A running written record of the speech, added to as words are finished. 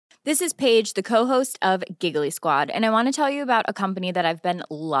This is Paige, the co-host of Giggly Squad, and I want to tell you about a company that I've been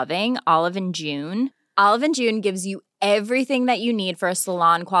loving, Olive & June. Olive & June gives you everything that you need for a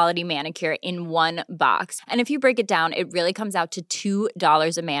salon-quality manicure in one box. And if you break it down, it really comes out to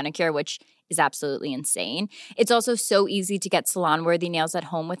 $2 a manicure, which is absolutely insane. It's also so easy to get salon-worthy nails at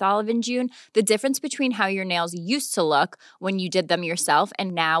home with Olive & June. The difference between how your nails used to look when you did them yourself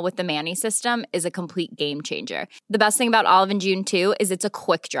and now with the Mani system is a complete game changer. The best thing about Olive & June, too, is it's a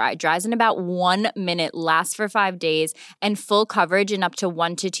quick dry. Dries in about 1 minute, lasts for 5 days, and full coverage in up to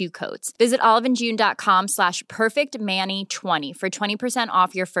 1 to 2 coats. Visit oliveandjune.com/perfectmani20 for 20%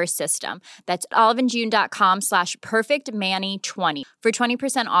 off your first system. That's oliveandjune.com/perfectmani20 for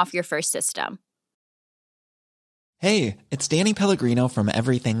 20% off your first system. Hey, it's Danny Pellegrino from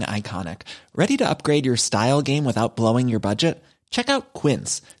Everything Iconic. Ready to upgrade your style game without blowing your budget? Check out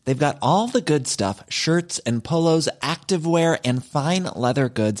Quince. They've got all the good stuff, shirts and polos, activewear, and fine leather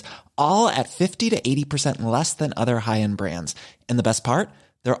goods, all at 50 to 80% less than other high-end brands. And the best part?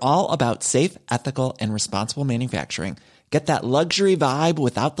 They're all about safe, ethical, and responsible manufacturing. Get that luxury vibe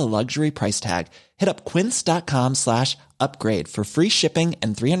without the luxury price tag. Hit up quince.com/upgrade for free shipping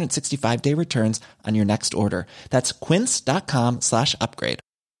and 365-day returns on your next order. That's quince.com/upgrade.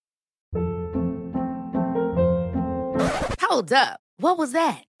 Hold up. What was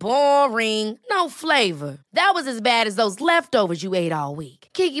that? Boring. No flavor. That was as bad as those leftovers you ate all week.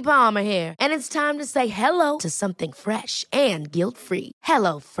 Keke Palmer here. And it's time to say hello to something fresh and guilt-free.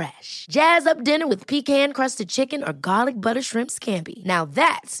 Hello Fresh. Jazz up dinner with pecan-crusted chicken or garlic butter shrimp scampi. Now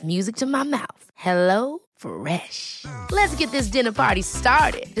that's music to my mouth. Hello Fresh. Let's get this dinner party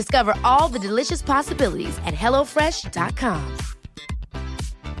started. Discover all the delicious possibilities at hellofresh.com.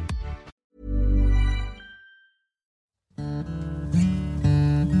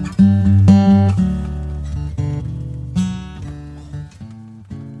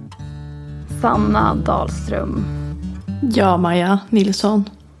 Sanna Dahlström. Ja, Maja Nilsson.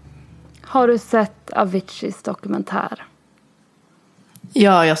 Har du sett Aviciis dokumentär?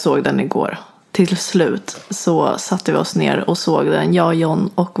 Ja, jag såg den igår. Till slut så satte vi oss ner och såg den. Jag, John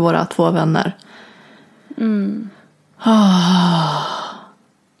och våra 2 vänner.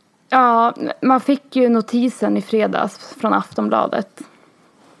 Ja, man fick ju notisen i fredags från Aftonbladet.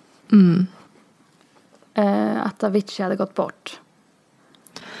 Att Avicii hade gått bort.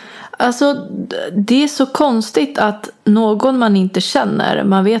 Alltså, det är så konstigt att någon man inte känner,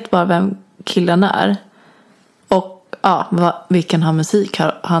 man vet bara vem killen är. Och vilken musik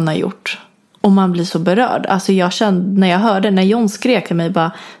han har gjort. Och man blir så berörd. Alltså jag kände, när jag hörde, när John skrek till mig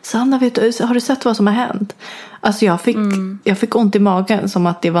bara, Sanna, har du sett vad som har hänt? Alltså jag fick ont i magen, som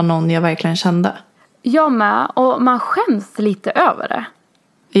att det var någon jag verkligen kände. Jag med, och man skäms lite över det.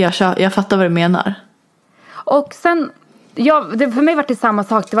 Jag fattar vad du menar. Och sen, för mig var det samma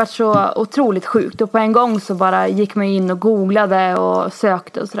sak. Det var så otroligt sjukt. Och på en gång så bara gick man in och googlade och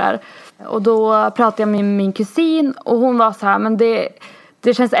sökte och sådär. Och då pratade jag med min kusin. Och hon var så här, men det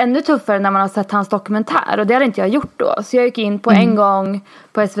känns ännu tuffare när man har sett hans dokumentär. Och det hade inte jag gjort då. Så jag gick in på en gång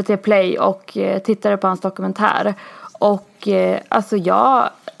på SVT Play och tittade på hans dokumentär. Och alltså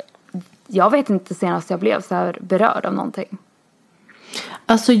jag vet inte senast jag blev så här berörd av någonting.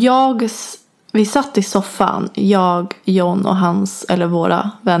 Alltså vi satt i soffan, jag, John och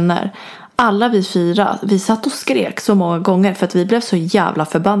våra vänner. Alla vi 4, vi satt och skrek så många gånger för att vi blev så jävla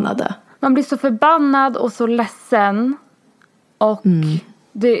förbannade. Man blir så förbannad och så ledsen. Och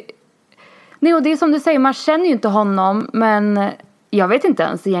det är som du säger, man känner ju inte honom, men jag vet inte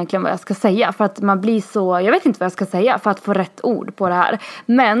ens egentligen vad jag ska säga. För att man blir så, jag vet inte vad jag ska säga för att få rätt ord på det här.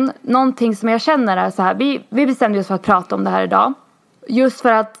 Men någonting som jag känner är så här, vi bestämde oss för att prata om det här idag. Just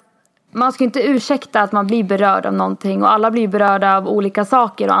för att man ska inte ursäkta att man blir berörd av någonting. Och alla blir berörda av olika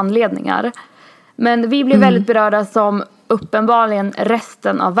saker och anledningar. Men vi blev väldigt berörda som uppenbarligen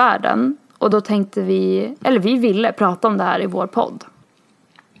resten av världen. Och då tänkte vi ville prata om det här i vår podd.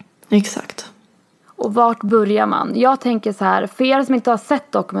 Exakt. Och vart börjar man? Jag tänker så här, för er som inte har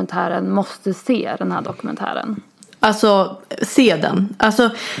sett dokumentären måste se den här dokumentären. Alltså, se den. Alltså,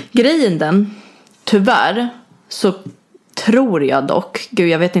 grejen tyvärr så tror jag dock,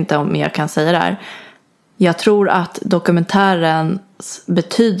 jag vet inte om jag kan säga det här. Jag tror att dokumentärens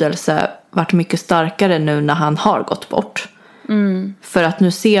betydelse varit mycket starkare nu när han har gått bort. För att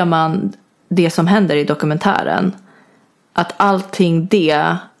nu ser man det som händer i dokumentären. Att allting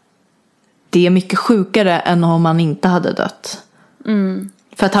det är mycket sjukare än om man inte hade dött.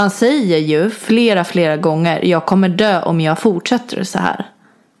 För att han säger ju flera gånger, jag kommer dö om jag fortsätter så här.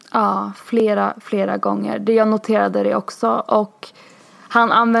 Ja, flera gånger. Jag noterade det också. Och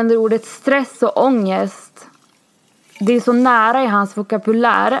han använder ordet stress och ångest det är så nära i hans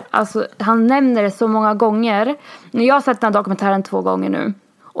vokabulär. Alltså, han nämner det så många gånger. Jag har sett den här dokumentären 2 gånger nu.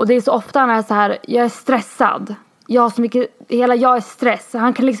 Och det är så ofta han är så här, jag är stressad. Jag har så mycket, jag är stress.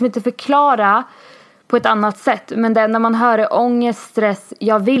 Han kan liksom inte förklara på ett annat sätt. Men det, när man hör det, ångest, stress,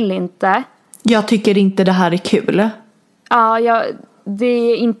 jag vill inte. Jag tycker inte det här är kul. Ja, det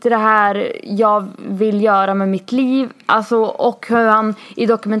är inte det här jag vill göra med mitt liv. Alltså, och hur han i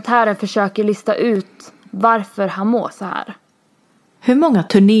dokumentären försöker lista ut varför han mår så här. Hur många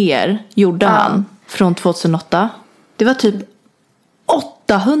turnéer gjorde han från 2008? Det var typ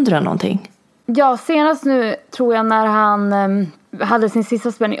 800 någonting. Ja, senast nu tror jag när han hade sin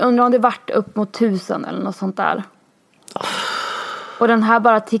sista spelning. Undrar om det vart upp mot 1000 eller något sånt där. Och den här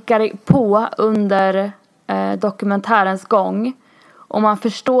bara tickar på under dokumentärens gång. Och man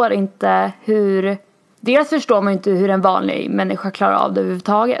förstår inte hur... Dels förstår man inte hur en vanlig människa klarar av det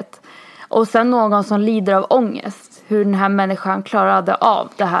överhuvudtaget. Och sen någon som lider av ångest. Hur den här människan klarade av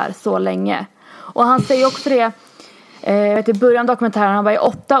det här så länge. Och han säger också det... I början av dokumentären, han var i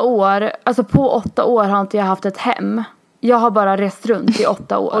 8 år. Alltså på 8 år har inte jag haft ett hem. Jag har bara rest runt i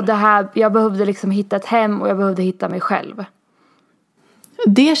 8 år. Och det här, jag behövde liksom hitta ett hem och jag behövde hitta mig själv.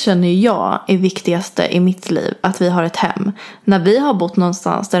 Det känner jag är viktigaste i mitt liv. Att vi har ett hem. När vi har bott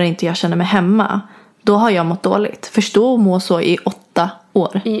någonstans där inte jag känner mig hemma. Då har jag mått dåligt. Förstå och må så i 8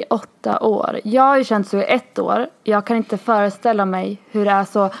 år. I 8 år. Jag har ju känt så i 1 år. Jag kan inte föreställa mig hur det är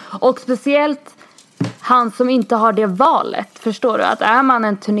så. Och speciellt han som inte har det valet. Förstår du? Att är man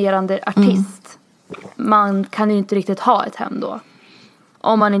en turnerande artist. Man kan ju inte riktigt ha ett hem då.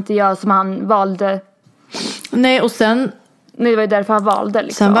 Om man inte gör som han valde. Nej, och sen... Det var ju därför han valde.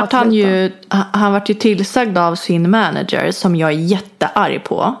 Liksom, sen vart han vart ju tillsagd av sin manager. Som jag är jättearg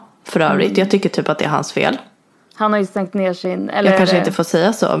på. För övrigt. Jag tycker typ att det är hans fel. Han har ju stängt ner sin... Eller, jag kanske inte får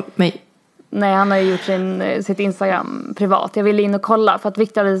säga så. Men... Nej, han har ju gjort sitt Instagram privat. Jag ville in och kolla. För att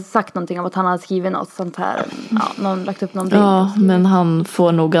Victor hade sagt någonting om att han hade skrivit något sånt här. Ja, någon lagt upp någon bild. Ja, men han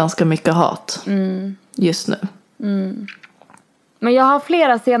får nog ganska mycket hat. Just nu. Men jag har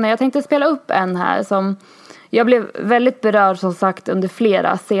flera scener. Jag tänkte spela upp en här som... Jag blev väldigt berörd som sagt under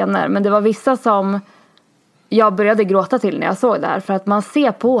flera scener. Men det var vissa som jag började gråta till när jag såg det här. För att man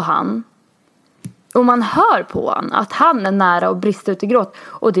ser på han. Och man hör på han att han är nära att brista ut i gråt.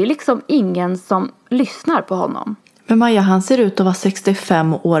 Och det är liksom ingen som lyssnar på honom. Men Maja, han ser ut att vara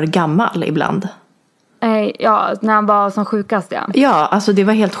 65 år gammal ibland. Ja, när han var som sjukast, ja. Ja, alltså det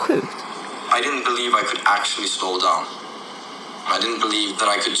var helt sjukt. I didn't believe I could actually slow down. I didn't believe that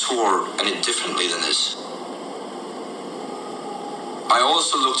I could tour any differently than this. I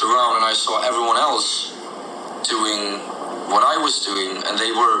also looked around and I saw everyone else doing what I was doing, and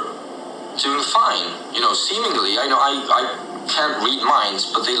they were doing fine. You know, seemingly. I can't read minds,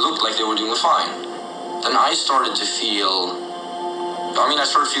 but they looked like they were doing fine. Then I started to feel... I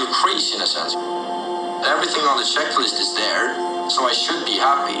started to feel crazy in a sense. Everything on the checklist is there, so I should be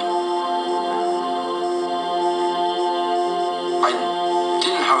happy. I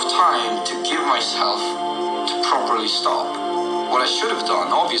didn't have time to give myself to properly stop. What I should have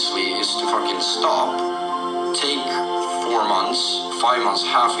done, obviously, is to fucking stop. Take 4 months, 5 months,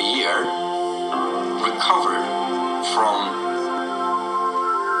 half a year. Recover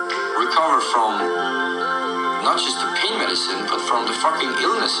from not just the pain medicine, but from the fucking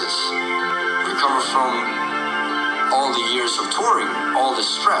illnesses. Recover from all the years of touring, all the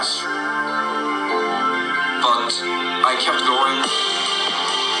stress. But I kept going.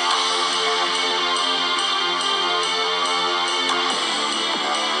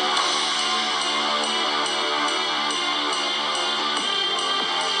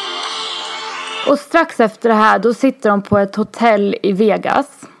 Och strax efter det här, då sitter de på ett hotell i Vegas.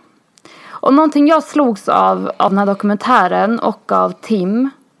 Och någonting jag slogs av den här dokumentären och av Tim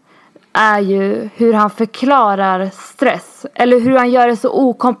är ju hur han förklarar stress. Eller hur han gör det så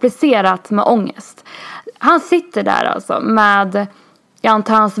okomplicerat med ångest. Han sitter där alltså med, jag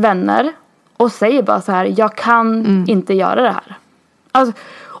antar hans vänner, och säger bara så här: jag kan inte göra det här. Alltså,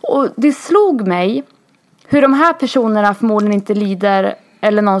 och det slog mig hur de här personerna förmodligen inte lider,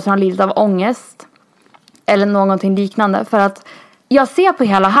 eller någon som har lidit av ångest eller någonting liknande. För att jag ser på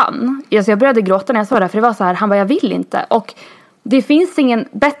hela han. Jag började gråta när jag såg det. För det var så här, han bara, jag vill inte. Och det finns ingen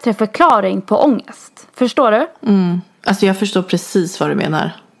bättre förklaring på ångest. Förstår du? Alltså jag förstår precis vad du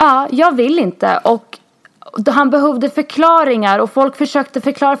menar. Ja, jag vill inte. Och han behövde förklaringar. Och folk försökte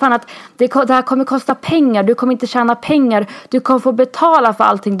förklara för honom att det här kommer kosta pengar. Du kommer inte tjäna pengar. Du kommer få betala för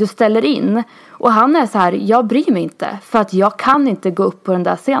allting du ställer in. Och han är så här, jag bryr mig inte. För att jag kan inte gå upp på den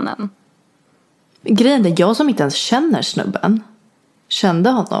där scenen. Grejen är, jag som inte ens känner snubben kände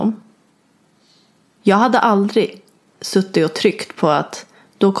honom. Jag hade aldrig suttit och tryckt på att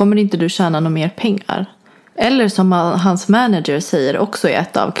då kommer inte du tjäna några mer pengar. Eller som hans manager säger också i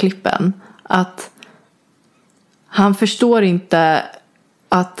ett av klippen, att han förstår inte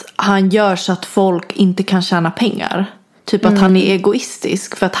att han gör så att folk inte kan tjäna pengar. Typ att han är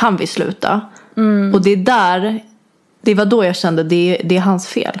egoistisk för att han vill sluta. Och det var då jag kände det är hans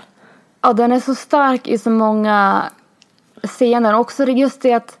fel. Ja, den är så stark i så många scener. Också just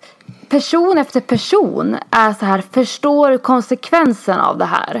det att person efter person är så här, förstår konsekvensen av det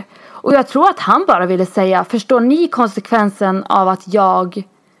här. Och jag tror att han bara ville säga, förstår ni konsekvensen av att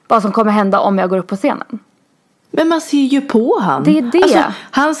vad som kommer hända om jag går upp på scenen? Men man ser ju på han. Det är det. Alltså,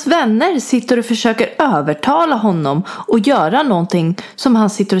 hans vänner sitter och försöker övertala honom och göra någonting som han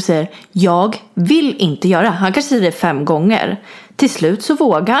sitter och säger, jag vill inte göra. Han kanske säger det 5 gånger. Till slut så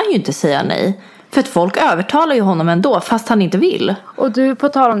vågar han ju inte säga nej. För att folk övertalar ju honom ändå fast han inte vill. Och du, på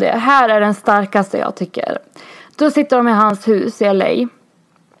tal om det, här är den starkaste jag tycker. Då sitter de i hans hus i LA.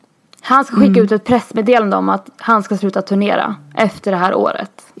 Han ska skicka ut ett pressmeddelande om att han ska sluta turnera efter det här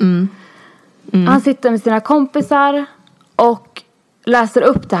året. Han sitter med sina kompisar och läser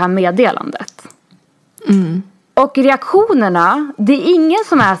upp det här meddelandet. Och reaktionerna, det är ingen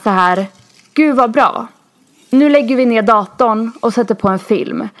som är så här, gud vad bra. Nu lägger vi ner datorn och sätter på en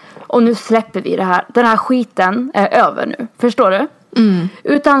film. Och nu släpper vi det här. Den här skiten är över nu. Förstår du?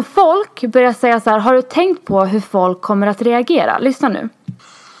 Utan folk börjar säga så här, har du tänkt på hur folk kommer att reagera? Lyssna nu.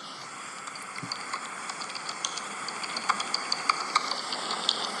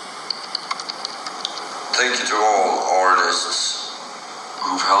 Thank you to all artists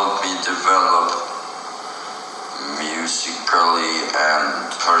who've helped me develop musically and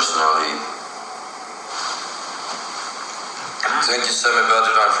personally. Thank you, Sammy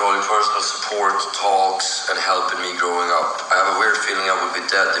Badgerline, for all your personal support, talks, and helping me growing up. I have a weird feeling I would be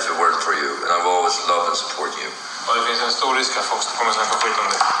dead if it weren't for you, and I've always loved and support you. Och det finns en stor risk att folk kommer snacka skit om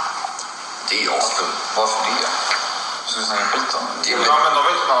det. Det är awesome. Varför det? Ska vi snacka skit om det? Ja, men de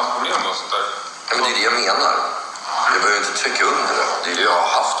vet inte vad hans problem är och sånt där. Ja, men det är det jag menar. Jag behöver inte trycka under det. Det är det jag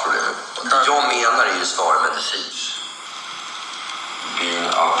har haft problem med. Det jag menar är ju snarare medicin. Being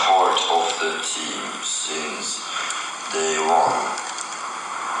a part of the team since day one.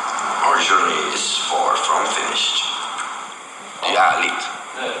 Our journey is far from finished. Det är ärligt.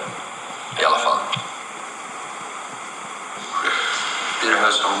 I alla fall. Det är det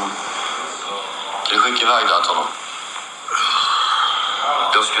här som... Kan du skicka iväg där, honom?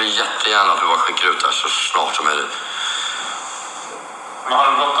 Jag skulle jättegärna att vi bara skickar ut det här så snart som möjligt. Men har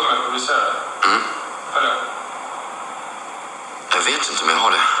du bråttom med att publicera det? Eller? Jag vet inte om jag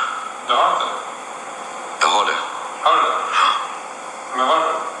har det. Du har inte? Jag har det. Har du det? Men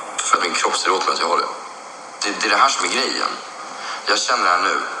varför? För att min kropp säger åt mig att jag har det. Det är det här som är grejen. Jag känner det här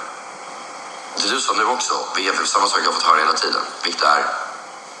nu. Det du sa nu också. Det är samma sak jag har fått höra hela tiden. Vilket är...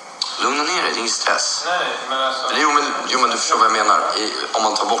 Lugna ner dig, det är ingen stress. Nej, men alltså... Jo, men du förstår vad jag menar. Om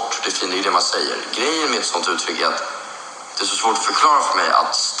man tar bort det fina, det är det man säger. Grejen med ett sånt uttryck är att det är så svårt att förklara för mig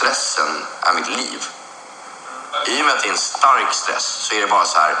att stressen är mitt liv. I och med att det är en stark stress så är det bara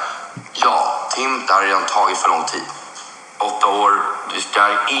så här. Ja, Tim, det har redan tagit för lång tid. 8 år, det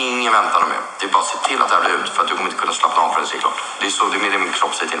är ingen väntan med. Det är bara att se till att det här blir ut. För att du kommer inte kunna slappna av förrän det är klart. Det är så, det är det min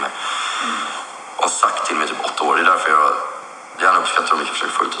kropp säger till mig. Och har sagt till mig typ 8 år. Det är därför jag gärna uppskattar om vi kan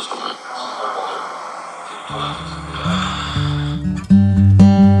försöka få ut det som mig.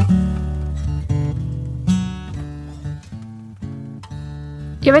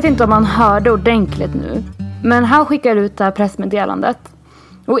 Jag vet inte om han hörde ordentligt nu. Men han skickar ut det här pressmeddelandet.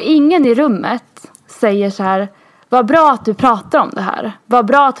 Och ingen i rummet säger så här, vad bra att du pratar om det här. Vad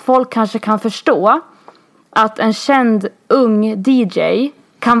bra att folk kanske kan förstå att en känd ung DJ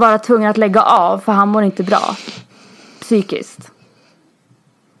kan vara tvungen att lägga av för han mår inte bra psykiskt.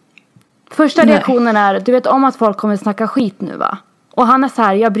 Första reaktionen är, du vet om att folk kommer snacka skit nu va? Och han är så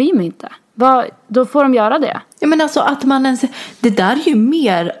här, jag bryr mig inte. Då får de göra det. Ja, men alltså att man ens... Det där är ju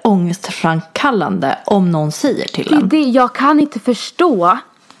mer ångestframkallande om någon säger till en. Jag kan inte förstå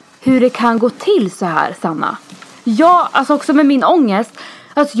hur det kan gå till så här, Sanna. Jag, alltså också med min ångest.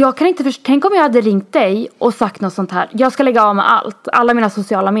 Alltså jag kan inte förstå. Tänk om jag hade ringt dig och sagt något sånt här. Jag ska lägga av med allt. Alla mina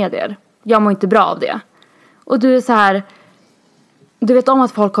sociala medier. Jag mår inte bra av det. Och du är så här... Du vet om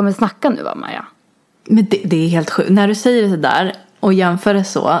att folk kommer snacka nu va, Maja? Men det är helt sjukt. När du säger det där och jämför det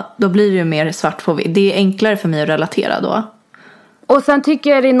så, då blir det ju mer svart på vitt. Det är enklare för mig att relatera då. Och sen tycker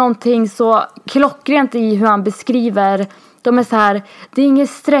jag det är någonting så klockrent i hur han beskriver. De är så här, det är ingen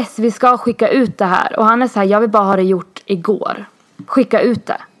stress, vi ska skicka ut det här. Och han är så här, jag vill bara ha det gjort igår. Skicka ut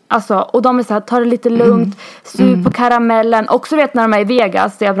det. Alltså, och de är så här, ta det lite lugnt, sup på karamellen. Också vet när de är i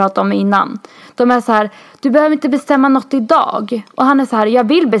Vegas, det jag pratade om innan. De är så här, du behöver inte bestämma något idag. Och han är så här, jag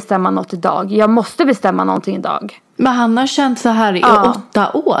vill bestämma något idag. Jag måste bestämma någonting idag. Men han har känt så här i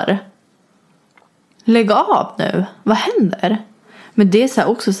 8 år. Lägg av nu. Vad händer? Men det är så här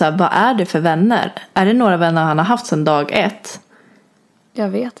också så här, vad är det för vänner? Är det några vänner han har haft sedan dag 1? Jag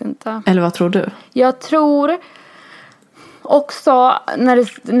vet inte. Eller vad tror du? Jag tror också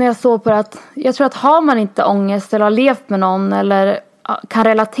när jag såg på att jag tror att har man inte ångest eller har levt med någon eller kan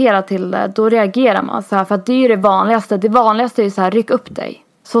relatera till det, då reagerar man så här. För att det är ju det vanligaste. Det vanligaste är ju så här, ryck upp dig.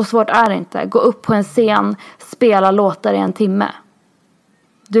 Så svårt är det inte. Gå upp på en scen, spela låtar i 1 timme.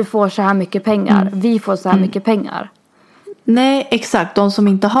 Du får så här mycket pengar. Vi får så här mycket pengar. Nej, exakt. De som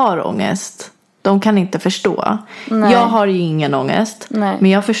inte har ångest, de kan inte förstå. Nej. Jag har ju ingen ångest. Nej.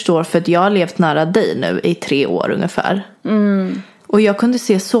 Men jag förstår för att jag har levt nära dig nu i 3 år ungefär. Och jag kunde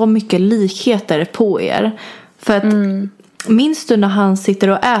se så mycket likheter på er. För att minns du när han sitter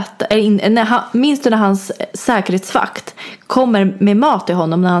och äter, minns du när hans säkerhetsvakt kommer med mat till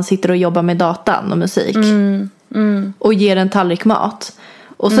honom när han sitter och jobbar med datan och musik och ger en tallrik mat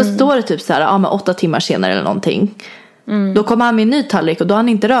och så står det typ så här, men 8 timmar senare eller någonting, då kommer han med en ny tallrik och då har han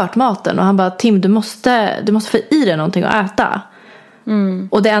inte rört maten och han bara, Tim, du måste få i dig någonting att äta.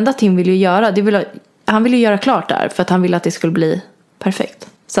 Och det enda Tim vill ju göra, han vill ju göra klart där för att han ville att det skulle bli perfekt.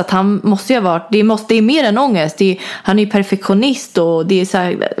 Så att han måste ju ha varit, det är mer än ångest. Han är ju perfektionist och det är så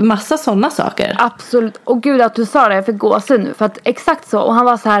här, massa sådana saker. Absolut. Och gud att du sa det, jag fick gåshud nu. För att exakt så. Och han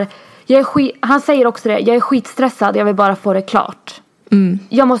var så här, han säger också det, jag är skitstressad, jag vill bara få det klart.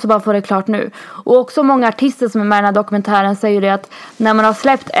 Jag måste bara få det klart nu. Och också många artister som är med i den här dokumentären säger det att när man har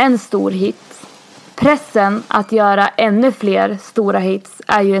släppt en stor hit, pressen att göra ännu fler stora hits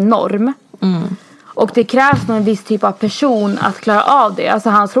är ju enorm. Och det krävs någon viss typ av person att klara av det. Alltså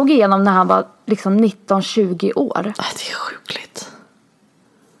han slog igenom när han var liksom 19-20 år. Det är sjukligt.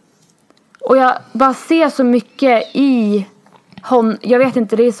 Och jag bara ser så mycket i honom. Jag vet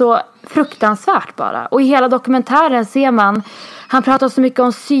inte, det är så fruktansvärt bara. Och i hela dokumentären ser man, han pratar så mycket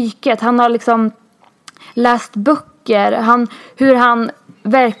om psyket. Han har liksom läst böcker. Hur han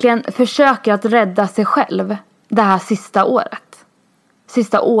verkligen försöker att rädda sig själv det här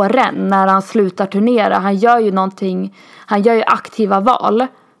sista åren när han slutar turnera. Han gör ju någonting, han gör ju aktiva val.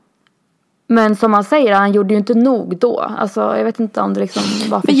 Men som han säger, han gjorde ju inte nog då. Alltså jag vet inte om det liksom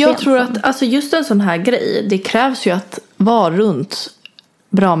var för Men jag sent. tror att alltså, just en sån här grej, det krävs ju att vara runt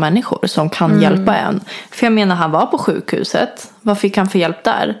bra människor som kan hjälpa en. För jag menar, han var på sjukhuset. Vad fick han för hjälp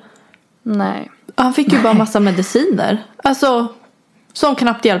där? Nej. Han fick ju bara massa mediciner. Alltså, som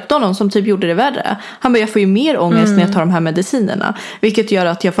knappt hjälpte honom, som typ gjorde det värre. Han bara, jag får ju mer ångest när jag tar de här medicinerna. Vilket gör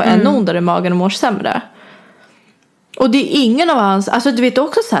att jag får ännu ondare i magen och mår sämre. Och det är ingen av hans, alltså du vet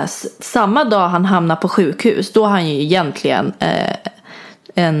också så här, samma dag han hamnar på sjukhus, då har han ju egentligen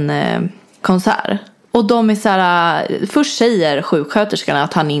en konsert. Och de är så här, först säger sjuksköterskorna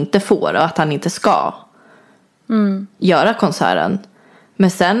att han inte får och att han inte ska göra konserten.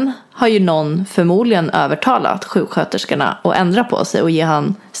 Men sen har ju någon förmodligen övertalat sjuksköterskorna att ändra på sig och ge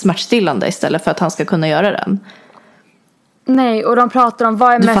han smärtstillande istället för att han ska kunna göra den. Nej, och de pratar om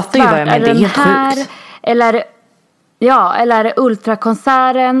vad är mest fattar ju vad jag menar, det är helt sjukt. Eller är det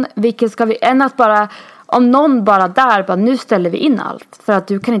ultrakonserten? Vilket ska vi, än att bara, om någon bara där, bara nu ställer vi in allt för att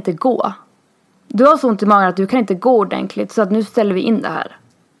du kan inte gå. Du har så ont i magen att du kan inte gå ordentligt, så att nu ställer vi in det här.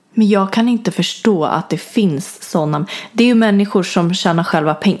 Men jag kan inte förstå att det finns sådana. Det är ju människor som tjänar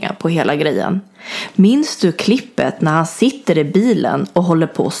själva pengar på hela grejen. Minns du klippet när han sitter i bilen och håller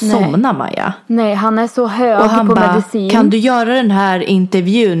på att somna, Maja? Nej, han är så hög och han på bara, medicin. kan du göra den här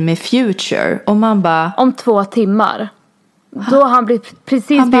intervjun med Future? Och man bara, om 2 timmar. Då har han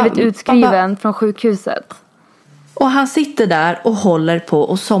blivit utskriven från sjukhuset. Och han sitter där och håller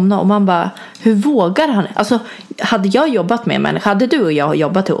på att somna. Och man bara, hur vågar han? Alltså, hade jag jobbat med en människa, hade du och jag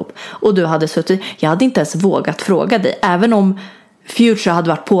jobbat ihop och du hade suttit, jag hade inte ens vågat fråga dig. Även om Future hade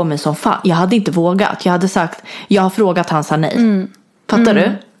varit på mig som fan, jag hade inte vågat. Jag hade sagt, jag har frågat, han sa nej. Fattar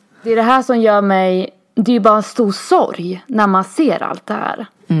du? Det är det här som gör mig, det är ju bara en stor sorg när man ser allt det här.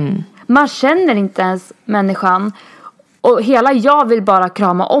 Man känner inte ens människan. Och hela jag vill bara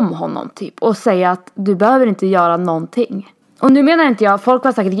krama om honom typ. Och säga att du behöver inte göra någonting. Och nu menar inte jag, folk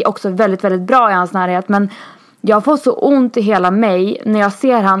var säkert också väldigt, väldigt bra i hans närhet. Men jag får så ont i hela mig när jag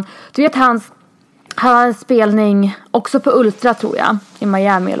ser han. Du vet han har en spelning också på Ultra tror jag. I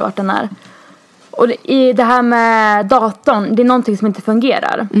Miami eller vart den är. Och i det här med datorn, det är någonting som inte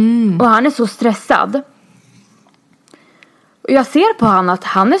fungerar. Och han är så stressad. Och jag ser på han att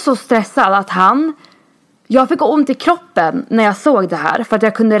han är så stressad att han Jag fick ont i kroppen när jag såg det här. För att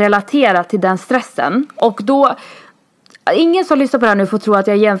jag kunde relatera till den stressen. Och då, ingen som lyssnar på det här nu får tro att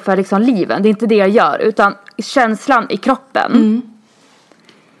jag jämför liksom liven. Det är inte det jag gör, utan känslan i kroppen.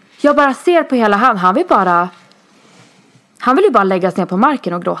 Jag bara ser på hela han vill ju bara lägga sig ner på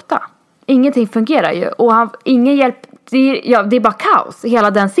marken och gråta. Ingenting fungerar ju. Och ingen hjälp. Det är bara kaos,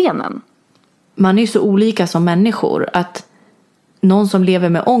 hela den scenen. Man är ju så olika som människor. Att någon som lever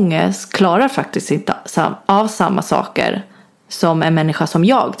med ångest klarar faktiskt inte av samma saker som en människa som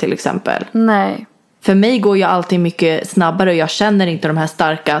jag till exempel. Nej. För mig går ju alltid mycket snabbare och jag känner inte de här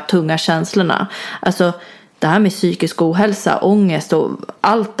starka, tunga känslorna. Alltså det här med psykisk ohälsa, ångest och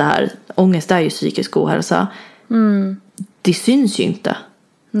allt det här. Ångest är ju psykisk ohälsa. Det syns ju inte.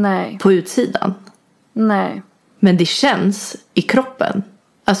 Nej. På utsidan. Nej. Men det känns i kroppen.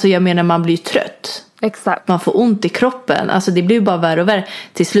 Alltså jag menar, man blir trött. Exakt. Man får ont i kroppen. Alltså det blir ju bara värre och värre.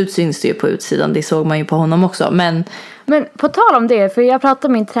 Till slut syns det ju på utsidan. Det såg man ju på honom också. Men på tal om det. För jag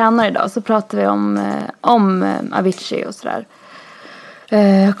pratade med min tränare idag. Så pratade vi om Avicii och sådär.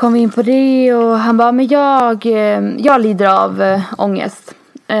 Kom vi in på det. Och han bara, men jag lider av ångest.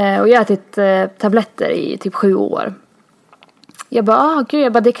 Och jag har ätit tabletter i typ 7 år. Jag bara,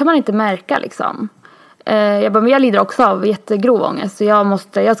 det kan man inte märka liksom. Men jag lider också av jättegrov ångest. Så jag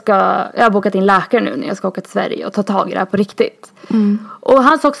har bokat in läkare nu när jag ska åka till Sverige och ta tag i det här på riktigt. Och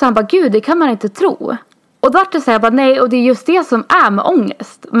han sa också, han bara, gud, det kan man inte tro. Och då var det så här, jag bara, nej, och det är just det som är med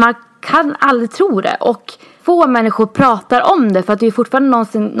ångest. Man kan aldrig tro det. Och få människor pratar om det för att det är fortfarande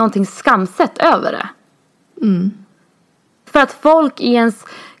någonting skamset över det. För att folk i ens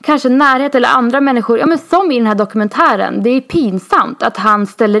kanske närhet eller andra människor, ja men som i den här dokumentären, det är pinsamt att han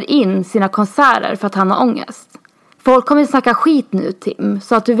ställer in sina konserter för att han har ångest. Folk kommer snacka skit nu, Tim,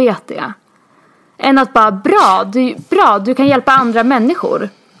 så att du vet det. Än att bara, bra, du kan hjälpa andra människor.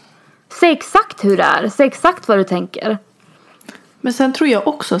 Säg exakt hur det är, säg exakt vad du tänker. Men sen tror jag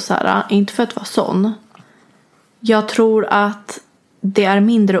också så här, inte för att vara sån. Jag tror att det är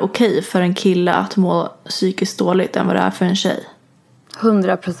mindre okej för en kille att må psykiskt dåligt än vad det är för en tjej.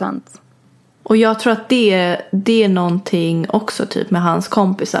 100%. Och jag tror att det är någonting också typ med hans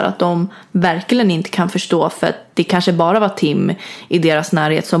kompisar. Att de verkligen inte kan förstå. För att det kanske bara var Tim i deras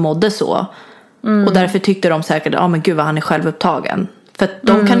närhet som mådde så. Och därför tyckte de säkert, men gud vad han är självupptagen. För att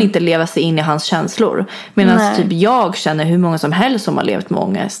de kan inte leva sig in i hans känslor. Medan typ jag känner hur många som helst som har levt med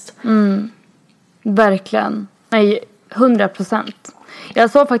ångest. Verkligen. Nej, 100%.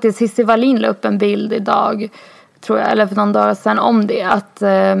 Jag såg faktiskt Cissi Wallin la upp en bild idag, tror jag, eller för någon dag sedan om det. Att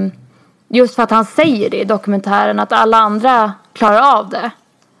just för att han säger det i dokumentären, att alla andra klarar av det.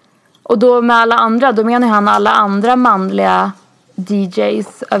 Och då med alla andra, då menar han alla andra manliga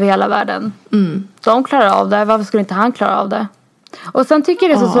DJs över hela världen. De klarar av det, varför skulle inte han klara av det? Och sen tycker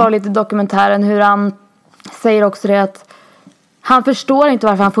jag det är så sorgligt i dokumentären hur han säger också det att han förstår inte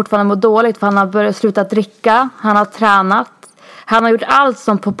varför han fortfarande mår dåligt. För han har börjat sluta dricka, han har tränat. Han har gjort allt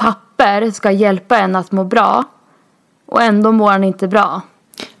som på papper ska hjälpa en att må bra. Och ändå mår han inte bra.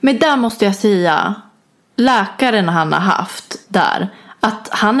 Men där måste jag säga, läkaren han har haft där, att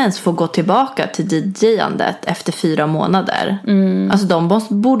han ens får gå tillbaka till DJ-andet efter 4 månader. Alltså de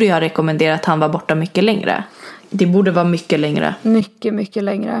borde ju ha rekommenderat att han var borta mycket längre. Det borde vara mycket längre. Mycket, mycket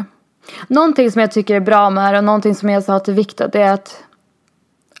längre. Någonting som jag tycker är bra med det här och någonting som jag sa till Victor, det är att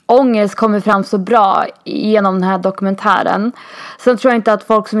ångest kommer fram så bra genom den här dokumentären. Sen tror jag inte att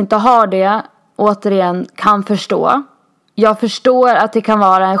folk som inte har det återigen kan förstå. Jag förstår att det kan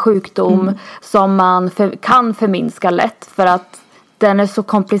vara en sjukdom som man kan förminska lätt för att den är så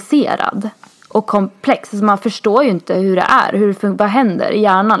komplicerad och komplex. Så man förstår ju inte hur det är, vad händer i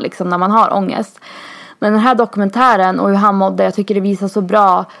hjärnan liksom när man har ångest. Men den här dokumentären och hur han mådde, jag tycker det visar så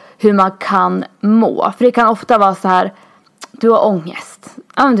bra hur man kan må. För det kan ofta vara så här, du har ångest.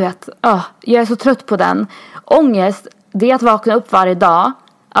 Ja, men du vet, jag är så trött på den. Ångest, det är att vakna upp varje dag,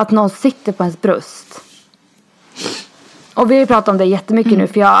 att någon sitter på ens bröst. Och vi har ju pratat om det jättemycket nu,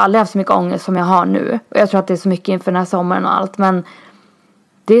 för jag har aldrig haft så mycket ångest som jag har nu. Och jag tror att det är så mycket inför den här sommaren och allt. Men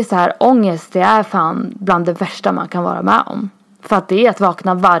det är så här, ångest, det är fan bland det värsta man kan vara med om. För att det är att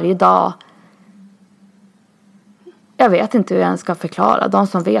vakna varje dag. Jag vet inte hur jag ens ska förklara. De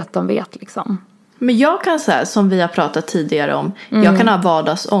som vet, de vet liksom. Men jag kan säga, som vi har pratat tidigare om, jag kan ha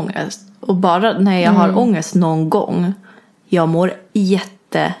vardagsångest. Och bara när jag har ångest någon gång, jag mår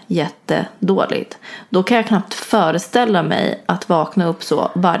jätte dåligt. Då kan jag knappt föreställa mig att vakna upp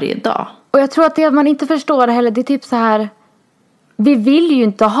så varje dag. Och jag tror att det man inte förstår heller, det är typ så här, vi vill ju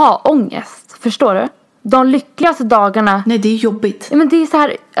inte ha ångest, förstår du? De lyckligaste dagarna. Nej, det är jobbigt. Men det är så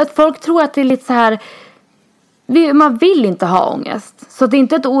här, att folk tror att det är lite så här, man vill inte ha ångest. Så det är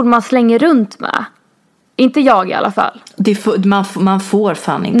inte ett ord man slänger runt med. Inte jag i alla fall. Man får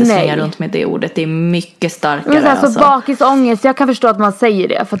fan inte slänga runt med det ordet. Det är mycket starkare. Men alltså bakisångest, jag kan förstå att man säger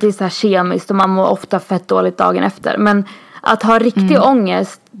det. För att det är så här kemiskt och man mår ofta fett dåligt dagen efter. Men att ha riktig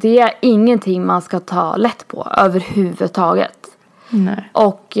ångest, det är ingenting man ska ta lätt på överhuvudtaget. Nej.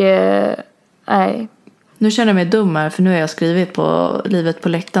 Och, nej. Nu känner jag mig dum här, för nu har jag skrivit på Livet på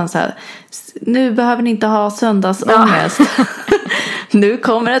läktaren så här: nu behöver ni inte ha söndagsångest. Ja. Nu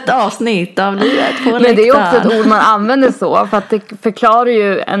kommer ett avsnitt av Livet på läktaren. Men det är också ett ord man använder så, för att det förklarar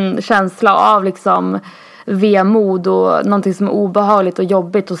ju en känsla av liksom vemod och någonting som är obehagligt och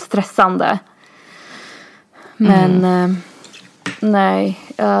jobbigt och stressande. Men nej,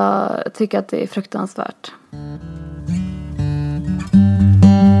 jag tycker att det är fruktansvärt.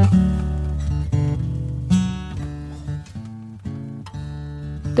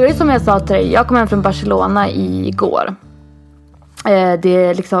 Det är som jag sa till dig, jag kom hem från Barcelona igår.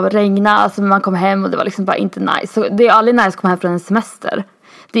 Det liksom regnade, alltså man kom hem och det var liksom bara inte nice. Så det är aldrig nice att komma hem från en semester.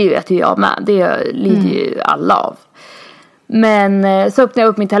 Det vet ju jag med, det lider ju alla av. Men så öppnade jag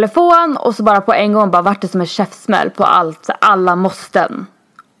upp min telefon och så bara på en gång bara vart det som en käftsmäll på allt, alla måsten.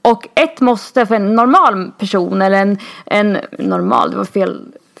 Och ett måste för en normal person, eller en normal, det var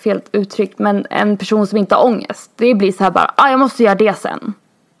fel uttryckt, men en person som inte har ångest. Det blir så här bara, jag måste göra det sen.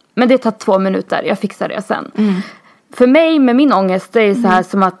 Men det tar 2 minuter, jag fixar det sen. För mig med min ångest, det är så här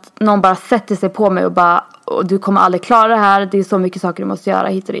som att någon bara sätter sig på mig och bara, du kommer aldrig klara det här, det är så mycket saker du måste göra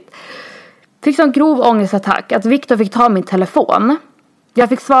hit och dit. Fick sån grov ångestattack att Victor fick ta min telefon. Jag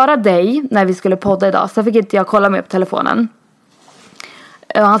fick svara dig när vi skulle podda idag, så fick inte jag kolla mer på telefonen.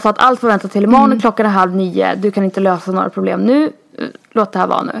 Han sa att allt får vänta till imorgon, klockan är 8:30, du kan inte lösa några problem nu, låt det här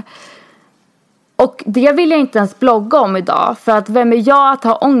vara nu. Och det vill jag inte ens blogga om idag, för att vem är jag att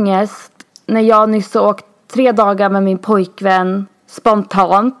ha ångest när jag nyss åkt 3 dagar med min pojkvän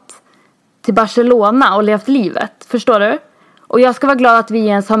spontant till Barcelona och levt livet, förstår du? Och jag ska vara glad att vi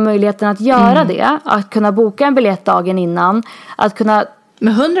ens har möjligheten att göra det, att kunna boka en biljett dagen innan, att kunna...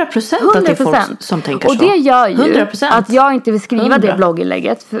 Men 100% att det är folk som tänker så. Och det gör ju 100%. att jag inte vill skriva det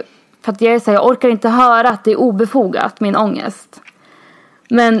blogginlägget, för att jag är så här, jag orkar inte höra att det är obefogat, min ångest.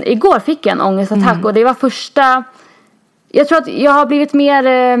 Men igår fick jag en ångestattack och det var första... Jag tror att jag har blivit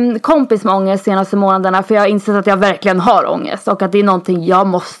mer kompis med ångest de senaste månaderna, för jag har insett att jag verkligen har ångest och att det är någonting jag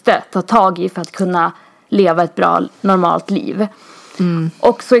måste ta tag i för att kunna leva ett bra, normalt liv.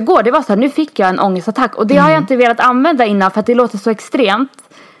 Och så igår, det var så här, nu fick jag en ångestattack och det har jag inte velat använda innan för att det låter så extremt.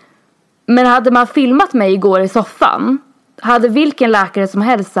 Men hade man filmat mig igår i soffan, hade vilken läkare som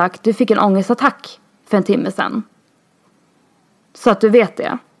helst sagt, du fick en ångestattack för 1 timme sedan. Så att du vet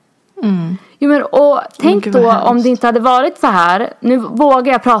det. Jo, men, och tänk då om det inte hade varit så här. Nu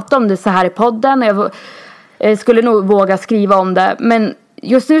vågar jag prata om det så här i podden. Jag skulle nog våga skriva om det. Men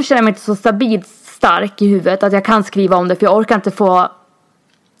just nu känner jag mig inte så stabilt stark i huvudet att jag kan skriva om det. För jag orkar inte få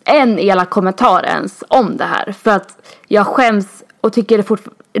en elak kommentar ens om det här. För att jag skäms och tycker det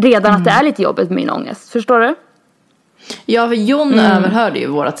redan att det är lite jobbigt med min ångest. Förstår du? Ja, för Jon överhörde ju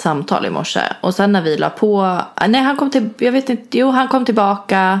vårat samtal i morse. Och sen när vi la på... Nej, han kom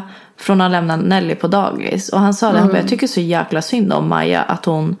tillbaka från att lämna Nelly på dagis. Och han sa det, jag tycker så jäkla synd om Maja att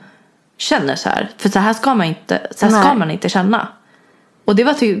hon känner så här. För så här ska man inte känna. Och det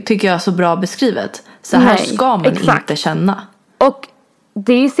var tycker jag så bra beskrivet. Så här ska man inte känna. Och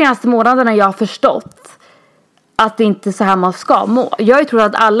det är senaste månaderna jag har förstått att det inte är så här man ska må. Jag tror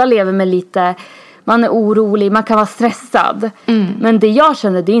att alla lever med lite... Man är orolig, man kan vara stressad. Men det jag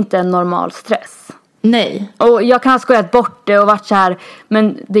känner, det är inte en normal stress. Nej. Och jag kan ha skojat bort det och varit så här.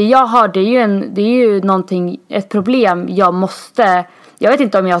 Men det jag har, det är ju någonting, ett problem jag måste... Jag vet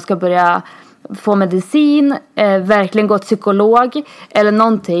inte om jag ska börja få medicin, verkligen gå till psykolog eller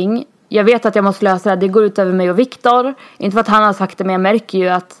någonting. Jag vet att jag måste lösa det. Det går ut över mig och Victor. Inte för att han har sagt det, men jag märker ju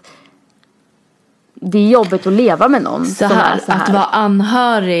att det är jobbigt att leva med någon så som här, är så här. Att vara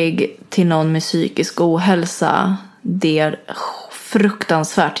anhörig till någon med psykisk ohälsa, det är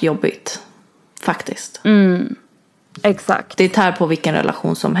fruktansvärt jobbigt. Faktiskt. Exakt. Det tär på vilken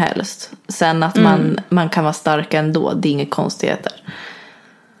relation som helst. Sen att man kan vara stark ändå, det är inga konstigheter.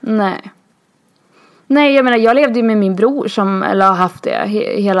 Nej, jag menar, jag levde ju med min bror som, eller har haft det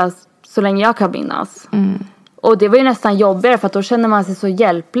hela, så länge jag kan minnas. Och det var ju nästan jobbigare för att då känner man sig så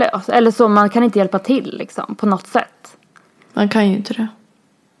hjälplös. Eller så, man kan inte hjälpa till liksom, på något sätt. Man kan ju inte det.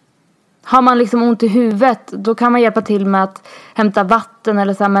 Har man liksom ont i huvudet, då kan man hjälpa till med att hämta vatten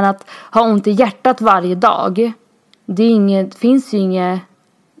eller så här, men att ha ont i hjärtat varje dag, det är inget, finns ju inget.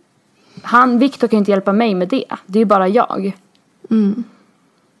 Victor kan inte hjälpa mig med det. Det är ju bara jag.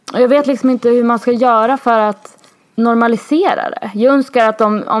 Och jag vet liksom inte hur man ska göra för att normalisera det. Jag önskar att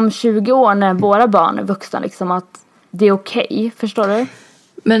om 20 år när våra barn är vuxna liksom, att det är okej. Förstår du?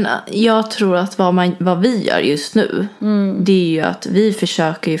 Men jag tror att vad vi gör just nu, det är ju att vi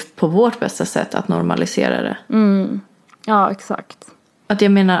försöker på vårt bästa sätt att normalisera det. Ja, exakt. Att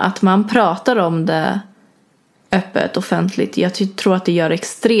jag menar att man pratar om det öppet, offentligt. Jag tror att det gör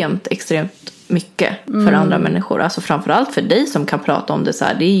extremt mycket för andra människor. Alltså framförallt för dig som kan prata om det så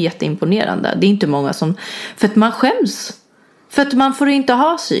här. Det är jätteimponerande. Det är inte många som... För att man skäms. För att man får inte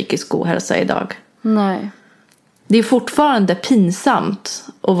ha psykisk ohälsa idag. Nej. Det är fortfarande pinsamt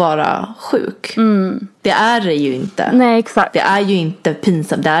att vara sjuk. Det är det ju inte. Nej, exakt. Det är ju inte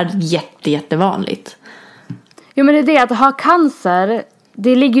pinsamt. Det är jättevanligt. Jo, men det är det att ha cancer,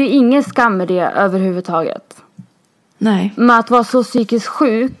 det ligger ju ingen skam i det överhuvudtaget. Nej. Men att vara så psykiskt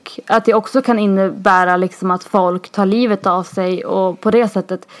sjuk, att det också kan innebära liksom att folk tar livet av sig, och på det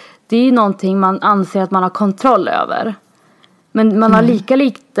sättet, det är ju någonting man anser att man har kontroll över. Men man har lika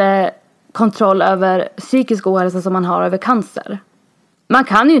lite kontroll över psykisk ohälsa som man har över cancer. Man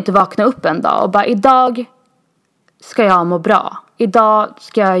kan ju inte vakna upp en dag och bara, idag ska jag må bra. Idag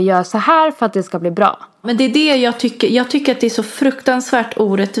ska jag göra så här för att det ska bli bra. Men det är det jag tycker. Jag tycker att det är så fruktansvärt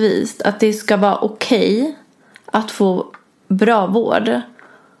orättvist att det ska vara okej att få bra vård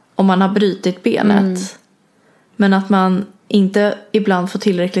om man har brutit benet. Men att man inte ibland får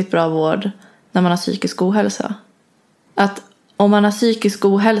tillräckligt bra vård när man har psykisk ohälsa. Att om man har psykisk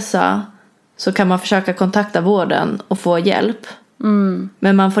ohälsa så kan man försöka kontakta vården och få hjälp.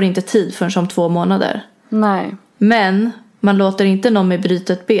 Men man får inte tid förrän om 2 månader. Nej. Men man låter inte någon med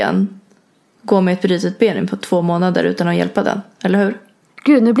brutet ben gå med ett brutet ben på 2 månader utan att hjälpa den. Eller hur?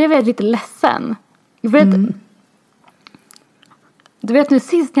 Gud, nu blev jag lite ledsen. Du vet nu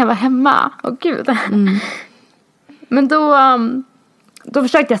sist när jag var hemma. Åh gud. Men då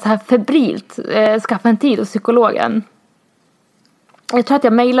försökte jag så här febrilt skaffa en tid hos psykologen. Jag tror att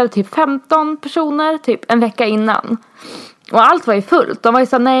jag mejlade typ 15 personer typ en vecka innan. Och allt var ju fullt. De var ju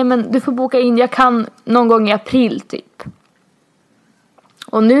så här, nej men du får boka in, jag kan någon gång i april typ.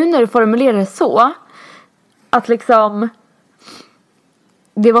 Och nu när du formulerar det så, att liksom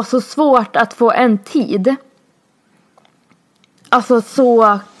det var så svårt att få en tid. Alltså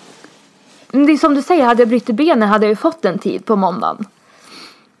så, det är som du säger, hade jag brutit benen hade jag ju fått en tid på måndagen.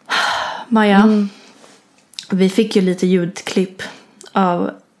 Maja, vi fick ju lite ljudklipp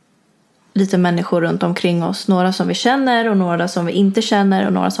av lite människor runt omkring oss. Några som vi känner och några som vi inte känner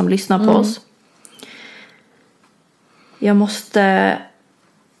och några som lyssnar på oss. Jag måste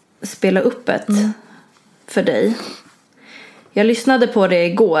spela upp ett för dig. Jag lyssnade på det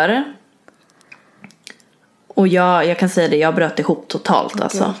igår. Och jag kan säga det, jag bröt ihop totalt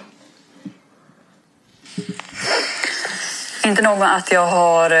alltså. Inte nog med att jag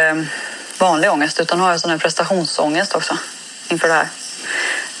har vanlig ångest, utan har jag sån här prestationsångest också inför det här.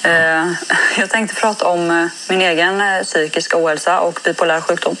 Jag tänkte prata om min egen psykiska ohälsa och bipolär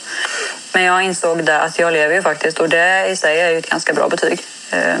sjukdom. Men jag insåg det att jag lever ju faktiskt, och det i sig är ju ett ganska bra betyg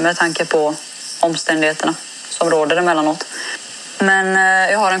med tanke på omständigheterna som råder emellanåt. Men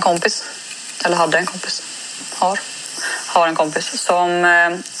jag har en kompis, eller hade en kompis, har en kompis som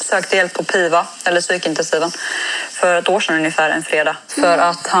sökte hjälp på PIVA, eller psykintensiven, för ett år sedan ungefär en fredag. För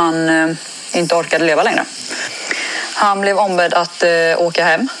att han inte orkade leva längre. Han blev ombedd att åka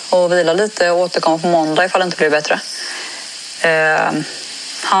hem och vila lite och återkomma på måndag ifall det inte blev bättre.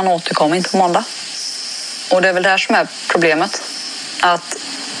 Han återkom inte på måndag. Och det är väl det här som är problemet. Att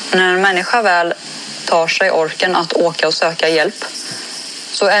när en människa väl tar sig orken att åka och söka hjälp,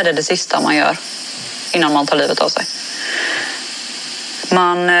 så är det sista man gör innan man tar livet av sig.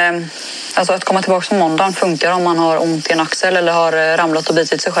 Alltså att komma tillbaka på måndagen funkar om man har ont i en axel eller har ramlat och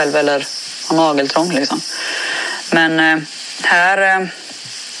bitit sig själv eller har nageltrång liksom. Men här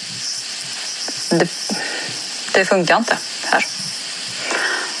det funkar inte här.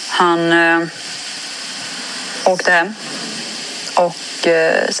 Han åkte hem och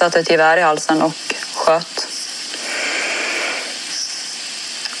satte ett gevär i halsen och sköt.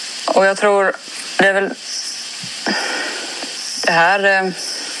 Och jag tror det är väl det här,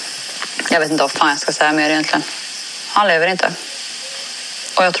 jag vet inte vad fan jag ska säga mer egentligen. Han lever inte.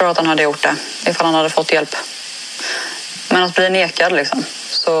 Och jag tror att han hade gjort det ifall han hade fått hjälp. Men att bli nekad liksom,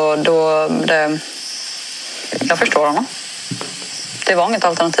 så då jag förstår honom. Det var inget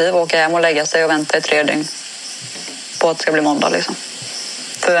alternativ att åka hem och lägga sig och vänta i 3 dygn på att det ska bli måndag liksom.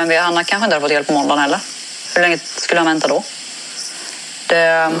 För vem vet, han kanske inte hade fått hjälp på måndagen heller. Hur länge skulle han vänta då?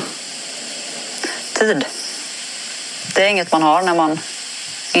 Tid. Det är inget man har när man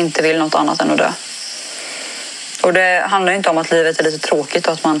inte vill något annat än att dö. Och det handlar ju inte om att livet är lite tråkigt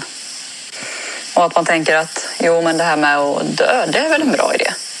och att man tänker att jo men det här med att dö, det är väl en bra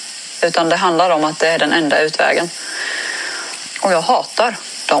idé. Utan det handlar om att det är den enda utvägen. Och jag hatar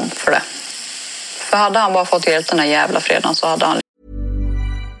dem för det. För hade han bara fått hjälp den här jävla fredagen så hade han...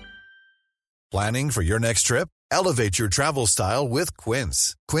 Planning for your next trip? Elevate your travel style with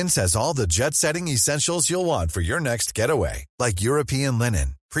Quince. Quince has all the jet-setting essentials you'll want for your next getaway. Like European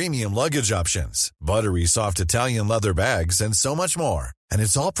linen, premium luggage options, buttery soft Italian leather bags, and so much more. And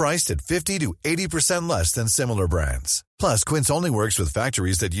it's all priced at 50 to 80% less than similar brands. Plus, Quince only works with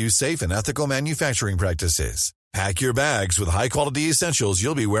factories that use safe and ethical manufacturing practices. Pack your bags with high-quality essentials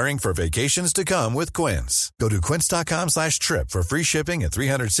you'll be wearing for vacations to come with Quince. Go to quince.com/trip for free shipping and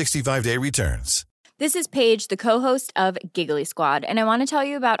 365-day returns. This is Paige, the co-host of Giggly Squad, and I want to tell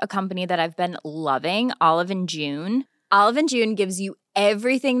you about a company that I've been loving, Olive & June. Olive & June gives you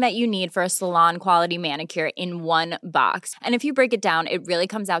everything that you need for a salon-quality manicure in one box. And if you break it down, it really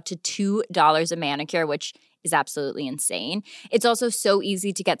comes out to $2 a manicure, which is absolutely insane. It's also so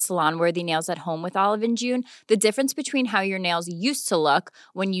easy to get salon-worthy nails at home with Olive & June. The difference between how your nails used to look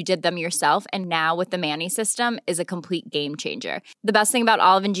when you did them yourself and now with the Mani system is a complete game changer. The best thing about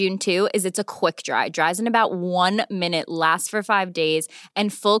Olive & June, too, is it's a quick dry. Dries in about 1 minute, lasts for 5 days,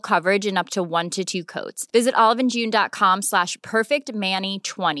 and full coverage in up to 1 to 2 coats. Visit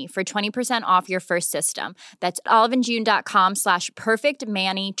oliveandjune.com/perfectmani20 for 20% off your first system. That's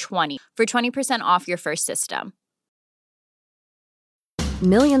oliveandjune.com/perfectmani20 for 20% off your first system.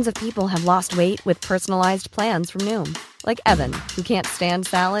 Millions of people have lost weight with personalized plans from Noom. Like Evan, who can't stand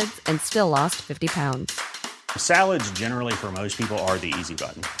salads and still lost 50 pounds. Salads generally for most people are the easy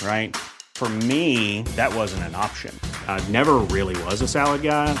button, right? For me, that wasn't an option. I never really was a salad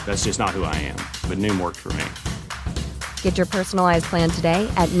guy. That's just not who I am. But Noom worked for me. Get your personalized plan today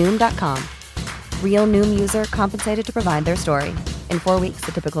at Noom.com. Real Noom user compensated to provide their story. In 4 weeks,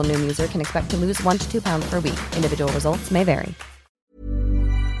 the typical Noom user can expect to lose 1 to 2 pounds per week. Individual results may vary.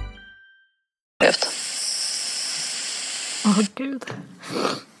 Gud.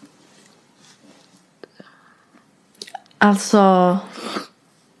 Alltså,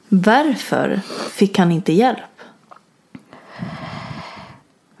 varför fick han inte hjälp?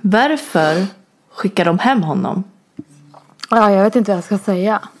 Varför skickar de hem honom? Ja, jag vet inte vad jag ska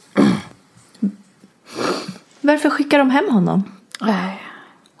säga. Varför skickar de hem honom? Nej.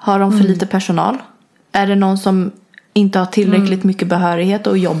 Har de för lite personal? Är det någon som inte har tillräckligt mycket behörighet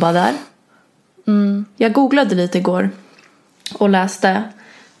att jobba där? Jag googlade lite igår och läste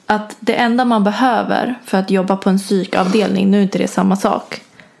att det enda man behöver för att jobba på en psykavdelning, nu är inte det samma sak,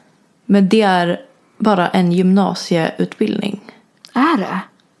 men det är bara en gymnasieutbildning. Är det?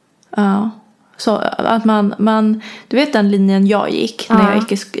 Ja. Så att man du vet den linjen jag gick när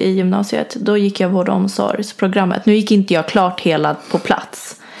jag gick i gymnasiet, då gick jag vård- och omsorgsprogrammet. Nu gick inte jag klart hela på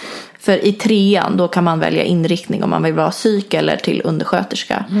plats. För i 3:an då kan man välja inriktning om man vill vara psyk eller till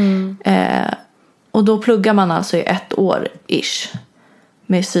undersköterska. Och då pluggar man alltså i 1 år ish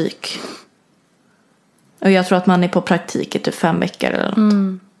med psyk. Och jag tror att man är på praktik i typ 5 veckor eller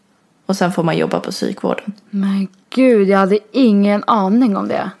något. Och sen får man jobba på psykvården. Men gud, jag hade ingen aning om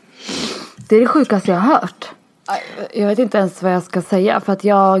det. Det är det sjukaste jag har hört. Jag vet inte ens vad jag ska säga. För att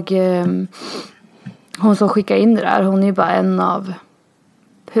hon som skickar in det där, hon är bara en av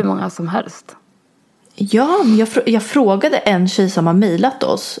hur många som helst. Ja, jag frågade en tjej som har mejlat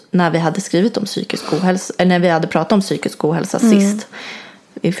oss när vi hade skrivit om psykisk ohälsa, när vi hade pratat om psykisk ohälsa sist.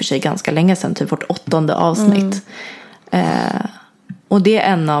 I och för sig ganska länge sedan, typ vårt 8:e avsnitt. Och det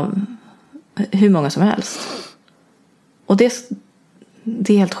är en av hur många som helst. Och det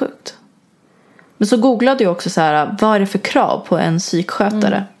är helt sjukt. Men så googlade jag också så här, vad är det för krav på en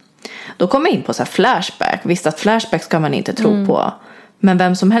psykskötare? Då kom jag in på så här Flashback. Visst att Flashback ska man inte tro på. Men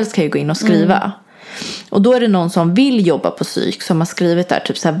vem som helst kan ju gå in och skriva. Och då är det någon som vill jobba på psyk som har skrivit där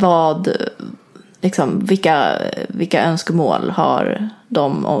typ så här vilka önskemål har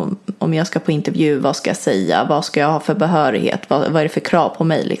de om jag ska på intervju, vad ska jag säga, vad ska jag ha för behörighet, vad är det för krav på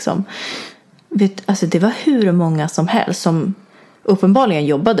mig liksom. Alltså det var hur många som helst som uppenbarligen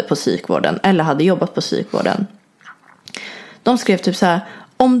jobbade på psykvården eller hade jobbat på psykvården. De skrev typ så här: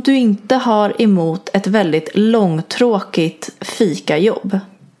 om du inte har emot ett väldigt långtråkigt fikajobb,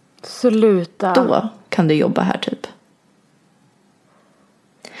 sluta. Då kan du jobba här typ.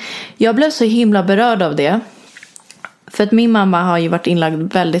 Jag blev så himla berörd av det. För att min mamma har ju varit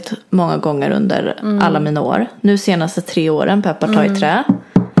inlagd väldigt många gånger under alla mina år. Nu senaste 3 åren, peppar ta i trä.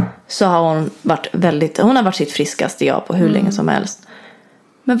 Så har hon har varit sitt friskaste jag på hur länge som helst.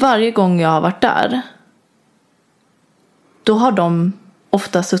 Men varje gång jag har varit där, då har de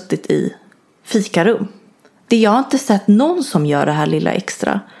ofta suttit i fikarum. Jag har inte sett någon som gör det här lilla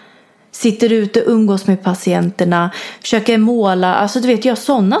extra. sitter ute, umgås med patienterna, försöker måla. Alltså du vet, jag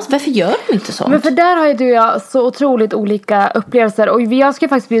sådana. Varför gör de inte sånt? Men för där har ju du och jag så otroligt olika upplevelser. Och jag ska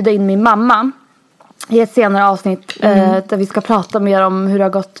faktiskt bjuda in min mamma i ett senare avsnitt där vi ska prata mer om hur det har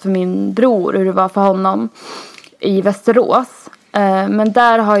gått för min bror, hur det var för honom i Västerås. Men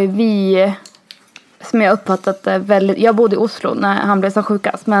där har ju vi, som jag uppfattat det väldigt, jag bodde i Oslo när han blev så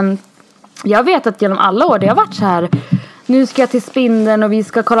sjukast, men jag vet att genom alla år det har varit så här: nu ska jag till Spindeln och vi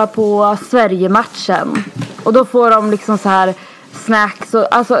ska kolla på Sverige-matchen. Och då får de liksom så här snacks.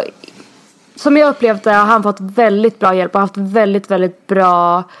 Och, alltså, som jag upplevt det har han fått väldigt bra hjälp och haft väldigt, väldigt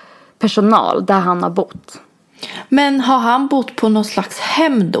bra personal där han har bott. Men har han bott på någon slags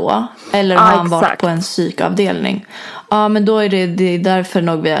hem då? Eller har han varit på en psykavdelning? Ja, men då är det därför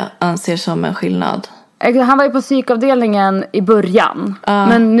nog vi anser som en skillnad. Han var ju på psykavdelningen i början.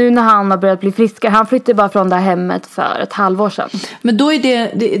 Men nu när han har börjat bli friskare. Han flyttade bara från det här hemmet för ett halvår sedan. Men då är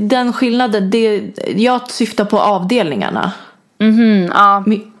det den skillnaden. Jag syftar på avdelningarna. Ja.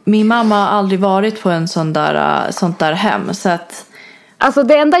 Min mamma har aldrig varit på en sånt där hem. Så att... Alltså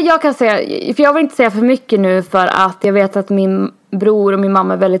det enda jag kan säga, för jag vill inte säga för mycket nu för att jag vet att min bror och min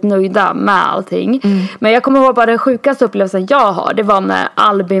mamma är väldigt nöjda med allting. Men jag kommer ihåg bara den sjukaste upplevelsen jag har. Det var när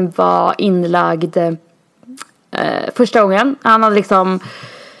Albin var inlagd första gången. Han hade liksom,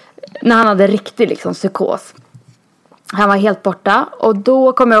 när han hade riktig liksom psykos. Han var helt borta. Och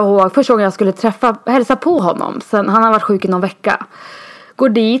då kommer jag ihåg första gången jag skulle hälsa på honom. Sen, han har varit sjuk i någon vecka. Går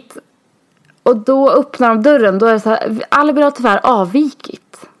dit. Och då öppnar de dörren. Då är det så här, Albin har tyvärr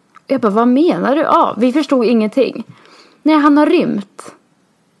avvikit. Jag bara, vad menar du? Vi förstod ingenting. Nej, han har rymt.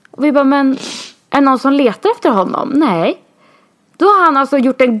 Och vi bara, men är någon som letar efter honom? Nej. Då har han alltså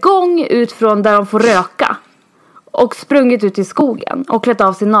gjort en gång ut från där de får röka. Och sprungit ut i skogen. Och klätt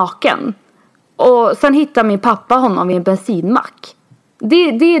av sig naken. Och sen hittar min pappa honom i en bensinmack. Det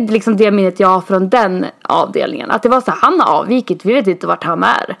är liksom det minnet jag har från den avdelningen. Att det var så här, han har avvikit. Vi vet inte vart han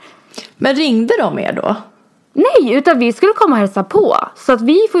är. Men ringde de er då? Nej, utan vi skulle komma och hälsa på. Så att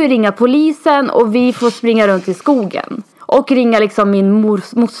vi får ju ringa polisen och vi får springa runt i skogen. Och ringa liksom min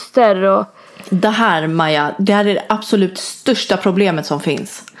moster och... Det här, Maja, det här är det absolut största problemet som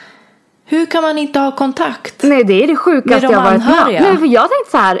finns. Hur kan man inte ha kontakt? Nej, det är det sjukaste jag varit med. Nej, för jag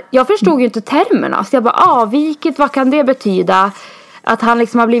tänkte så här, jag förstod ju inte termerna. Så jag bara, avvikit, vad kan det betyda? Att han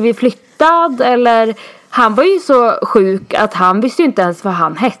liksom har blivit flyttad eller... Han var ju så sjuk att han visste ju inte ens vad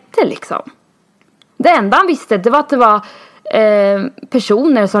han hette liksom. Det enda han visste det var att det var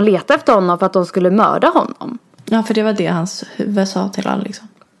personer som letade efter honom för att de skulle mörda honom. Ja, för det var det hans huvud sa till han liksom.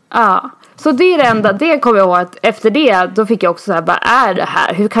 Ja, så det är det enda. Det kommer jag ihåg att efter det då fick jag också så här, vad är det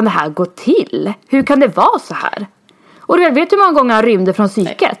här? Hur kan det här gå till? Hur kan det vara så här? Och du vet hur många gånger han rymde från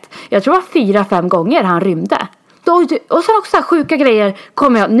psyket? Nej. Jag tror det var 4-5 gånger han rymde. Och sen också så här sjuka grejer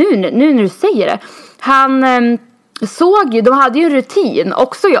kommer jag nu när du säger det. Han såg ju, de hade ju en rutin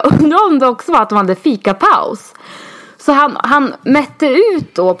också. Jag undrar om det också var att de hade fikapaus. Så han mätte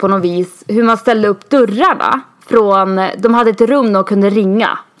ut då på något vis hur man ställde upp dörrarna från, de hade ett rum de kunde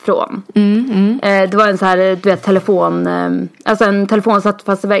ringa från. Det var en så här, du vet, telefon, alltså en telefon satt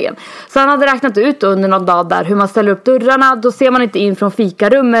fast i väggen. Så han hade räknat ut under någon dag där hur man ställer upp dörrarna. Då ser man inte in från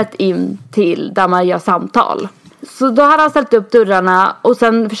fikarummet in till där man gör samtal. Så då hade han ställt upp dörrarna och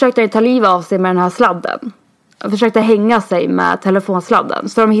sen försökte han ta livet av sig med den här sladden. Han försökte hänga sig med telefonsladden.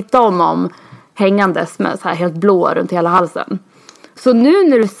 Så de hittade honom hängandes med så här helt blå runt hela halsen. Så nu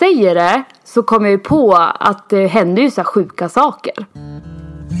när du säger det så kommer jag ju på att det hände ju så här sjuka saker.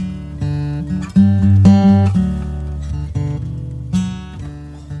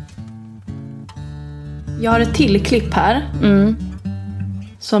 Jag har ett till klipp här.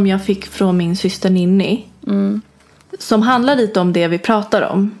 Som jag fick från min syster Ninni. Som handlar lite om det vi pratar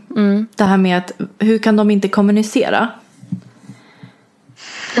om. Det här med att hur kan de inte kommunicera?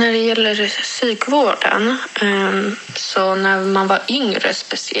 När det gäller psykvården, så när man var yngre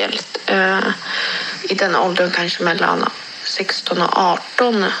speciellt, i den åldern kanske mellan 16 och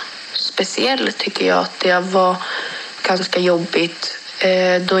 18 speciellt tycker jag att det var ganska jobbigt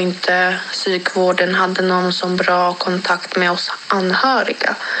då inte psykvården hade någon som bra kontakt med oss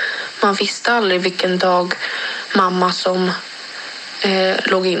anhöriga. Man visste aldrig vilken dag mamma som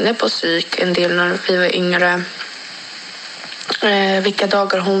låg inne på psyk en del när vi var yngre. Vilka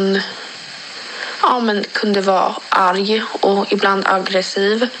dagar hon kunde vara arg och ibland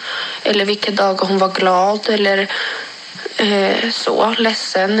aggressiv. Eller vilka dagar hon var glad eller så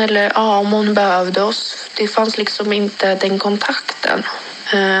ledsen. Eller om hon behövde oss. Det fanns liksom inte den kontakten.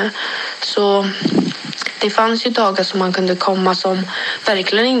 Så det fanns ju dagar som man kunde komma som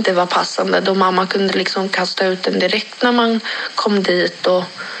verkligen inte var passande. Då mamma kunde liksom kasta ut den direkt när man kom dit. Och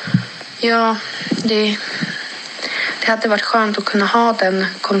Ja, det hade varit skönt att kunna ha den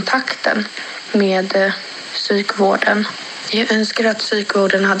kontakten med psykvården. Jag önskar att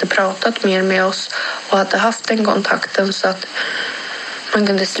psykvården hade pratat mer med oss och hade haft den kontakten så att man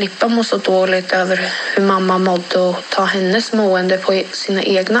kunde slippa må så dåligt över hur mamma mådde och ta hennes mående på sina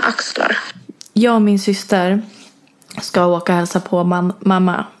egna axlar. Jag och min syster ska åka och hälsa på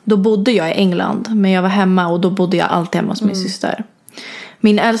mamma. Då bodde jag i England, men jag var hemma och då bodde jag alltid hemma hos min syster.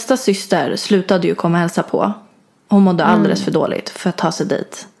 Min äldsta syster slutade ju komma och hälsa på. Hon mådde alldeles för dåligt för att ta sig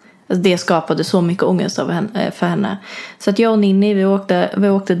dit. Alltså det skapade så mycket ångest för henne. Så att jag och Ninni, vi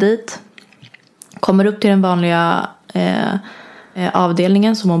åkte dit. Kommer upp till den vanliga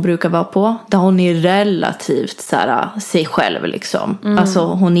avdelningen som hon brukar vara på. Där hon är relativt så här, sig själv liksom. Alltså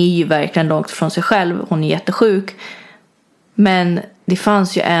hon är ju verkligen långt från sig själv. Hon är jättesjuk. Men det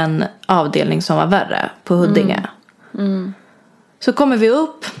fanns ju en avdelning som var värre på Huddinge. Så kommer vi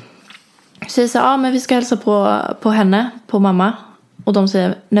upp. Säger så här, men vi ska hälsa på henne, på mamma. Och de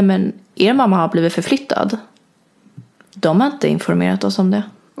säger, nej men er mamma har blivit förflyttad. De har inte informerat oss om det.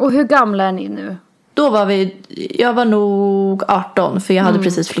 Och hur gamla är ni nu? Då var jag var nog 18 för jag hade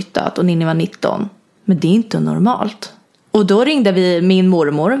precis flyttat och Ninni var 19. Men det är inte normalt. Och då ringde vi min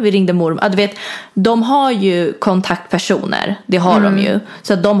mormor. Vi ringde mormor. Du vet, de har ju kontaktpersoner. Det har de ju.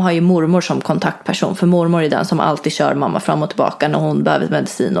 Så att de har ju mormor som kontaktperson. För mormor är den som alltid kör mamma fram och tillbaka när hon behöver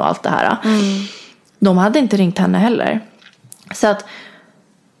medicin och allt det här. De hade inte ringt henne heller. Så att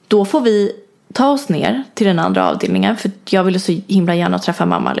då får vi ta oss ner till den andra avdelningen. För jag ville så himla gärna träffa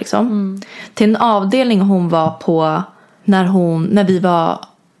mamma liksom. Till en avdelning hon var på när vi var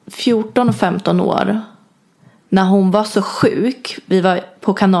 14 och 15 år. När hon var så sjuk. Vi var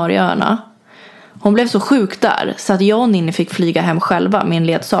på Kanarieöarna. Hon blev så sjuk där. Så att jag och Ninni fick flyga hem själva med en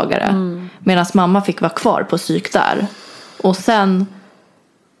ledsagare. Medan mamma fick vara kvar på psyk där. Och sen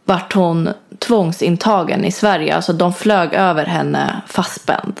vart hon tvångsintagen i Sverige. Alltså de flög över henne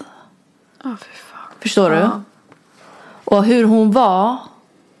fastspänd. Förstår du? Och hur hon var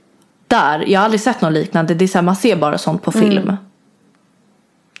där. Jag har aldrig sett något liknande. Det är så här, man ser bara sånt på film.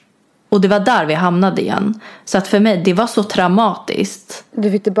 Och det var där vi hamnade igen. Så att för mig, det var så traumatiskt.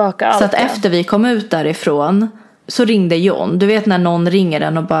 Du fick tillbaka allt. Så att efter vi kom ut därifrån så ringde John. Du vet när någon ringer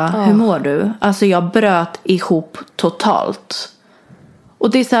en och bara, hur mår du? Alltså jag bröt ihop totalt.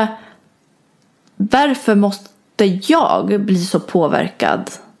 Och det är så här, varför måste jag bli så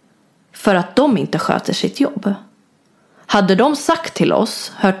påverkad för att de inte sköter sitt jobb? Hade de sagt till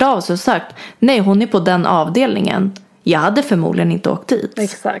oss, hört av sig och sagt, nej hon är på den avdelningen. Jag hade förmodligen inte åkt dit.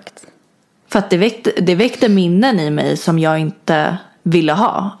 Exakt. För att det väckte minnen i mig som jag inte ville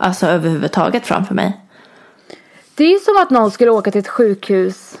ha. Alltså överhuvudtaget framför mig. Det är som att någon skulle åka till ett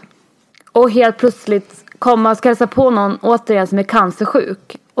sjukhus och helt plötsligt komma och ska hälsa på någon återigen som är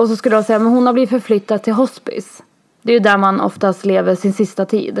cancersjuk. Och så skulle de säga, men hon har blivit förflyttad till hospice. Det är ju där man oftast lever sin sista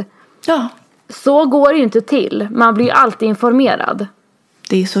tid. Ja. Så går det ju inte till. Man blir ju alltid informerad.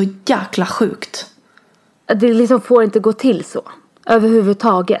 Det är så jäkla sjukt. Det liksom får inte gå till så.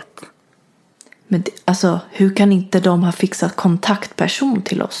 Överhuvudtaget. Men alltså, hur kan inte de ha fixat kontaktperson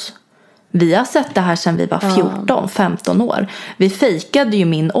till oss? Vi har sett det här sedan vi var 14-15 år. Vi fejkade ju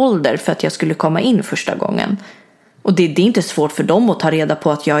min ålder för att jag skulle komma in första gången. Och det är inte svårt för dem att ta reda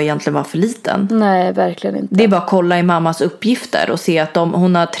på att jag egentligen var för liten. Nej, verkligen inte. Det är bara att kolla i mammas uppgifter och se att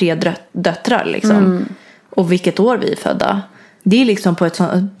hon har 3 döttrar liksom. Och vilket år vi är födda. Det är liksom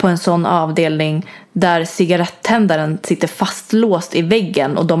på en sån avdelning där cigarettändaren sitter fastlåst i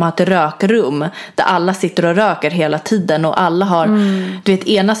väggen och de har ett rökrum där alla sitter och röker hela tiden och alla har, du vet,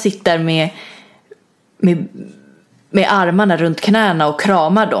 ena sitter med armarna runt knäna och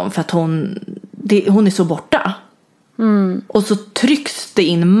kramar dem för att hon är så borta. Och så trycks det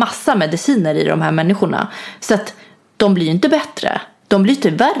in massa mediciner i de här människorna så att de blir inte bättre, de blir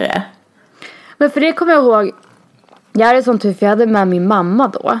typ värre. Men för det kommer jag ihåg. Jag hade sån tur för jag hade med min mamma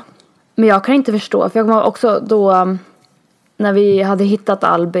då. Men jag kan inte förstå. För jag kommer också då när vi hade hittat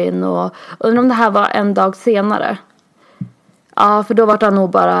Albin. Och undrar om det här var en dag senare. Ja, för då var det nog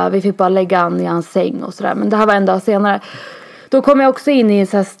bara, vi fick bara lägga han i hans säng och sådär. Men det här var en dag senare. Då kom jag också in i en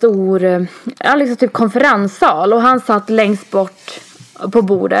så här stor, liksom typ konferenssal. Och han satt längst bort på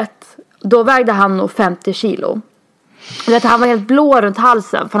bordet. Då vägde han nog 50 kilo. Han var helt blå runt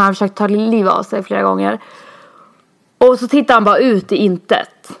halsen. För han hade försökt ta liv av sig flera gånger. Och så tittar han bara ut i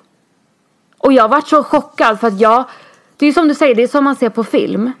intet. Och jag var så chockad för att det är som du säger, det är som man ser på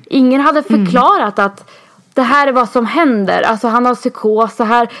film. Ingen hade förklarat att det här är vad som händer. Alltså han har psykos så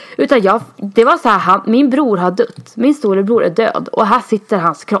här. Utan det var så här, min bror har dött. Min storebror är död. Och här sitter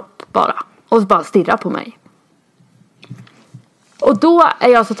hans kropp bara. Och bara stirrar på mig. Och då är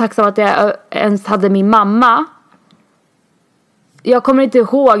jag så tacksam att jag ens hade min mamma. Jag kommer inte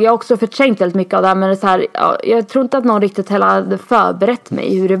ihåg, jag har också förträngt väldigt mycket av det här. Men det är så här, jag tror inte att någon riktigt heller hade förberett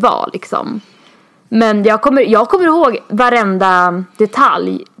mig hur det var liksom. Men jag kommer ihåg varenda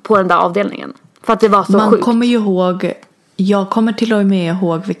detalj på den där avdelningen. För att det var så Man sjukt. kommer ju ihåg, jag kommer till och med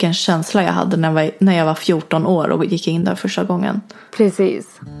ihåg vilken känsla jag hade när jag var 14 år och gick in där första gången.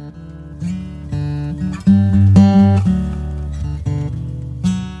 Precis.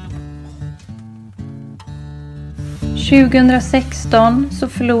 År 2016 så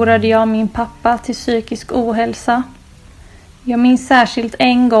förlorade jag min pappa till psykisk ohälsa. Jag minns särskilt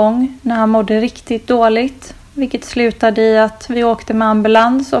en gång när han mådde riktigt dåligt, vilket slutade i att vi åkte med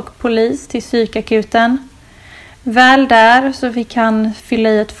ambulans och polis till psykakuten. Väl där så fick han fylla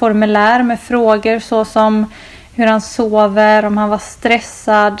i ett formulär med frågor såsom hur han sover, om han var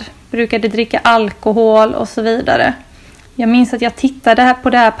stressad, brukade dricka alkohol och så vidare. Jag minns att jag tittade på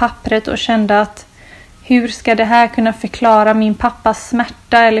det här pappret och kände att hur ska det här kunna förklara min pappas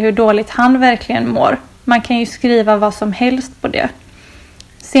smärta eller hur dåligt han verkligen mår? Man kan ju skriva vad som helst på det.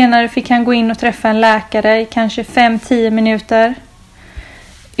 Senare fick han gå in och träffa en läkare i kanske 5-10 minuter.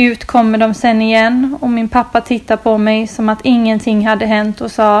 Ut kommer de sen igen och min pappa tittar på mig som att ingenting hade hänt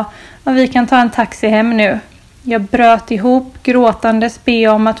och sa att vi kan ta en taxi hem nu. Jag bröt ihop gråtandes, be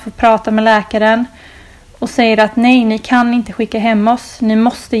om att få prata med läkaren och säger att nej, ni kan inte skicka hem oss. Ni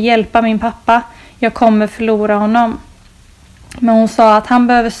måste hjälpa min pappa. Jag kommer förlora honom. Men hon sa att han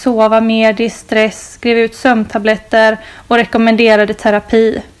behöver sova mer, det är stress, skrev ut sömntabletter och rekommenderade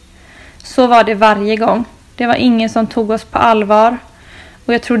terapi. Så var det varje gång. Det var ingen som tog oss på allvar.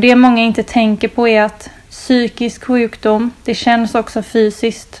 Och jag tror det många inte tänker på är att psykisk sjukdom, det känns också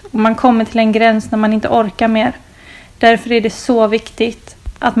fysiskt. Och man kommer till en gräns när man inte orkar mer. Därför är det så viktigt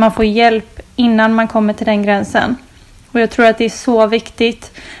att man får hjälp innan man kommer till den gränsen. Och jag tror att det är så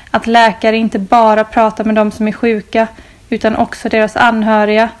viktigt att läkare inte bara pratar med de som är sjuka utan också deras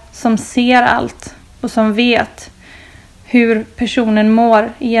anhöriga som ser allt och som vet hur personen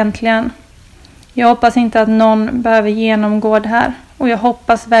mår egentligen. Jag hoppas inte att någon behöver genomgå det här och jag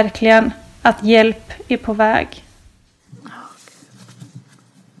hoppas verkligen att hjälp är på väg.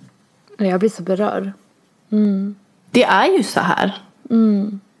 Jag blir så berörd. Det är ju så här.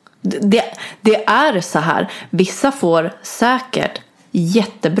 Det är så här. Vissa får säkert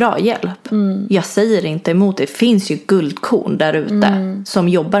jättebra hjälp. Jag säger inte emot det. Det finns ju guldkorn där ute som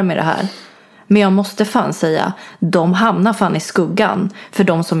jobbar med det här. Men jag måste fan säga, de hamnar fan i skuggan för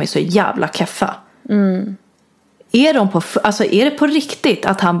de som är så jävla keffa. Är det på riktigt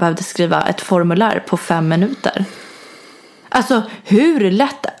att han behövde skriva ett formulär på 5 minuter? Alltså hur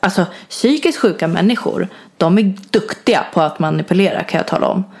lätt, alltså psykiskt sjuka människor, de är duktiga på att manipulera, kan jag tala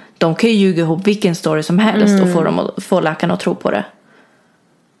om. De kan ju ljuga ihop vilken story som helst och få läkarna att tro på det.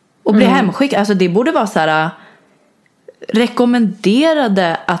 Och bli hemskickad, alltså det borde vara så här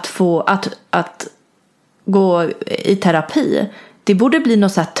rekommenderade att gå i terapi. Det borde bli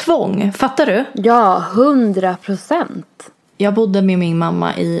något så här tvång, fattar du? Ja, 100%. Jag bodde med min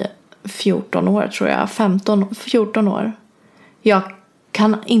mamma i 14 år tror jag, 14 år. Jag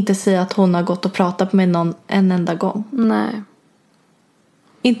kan inte säga att hon har gått och pratat med någon en enda gång. Nej.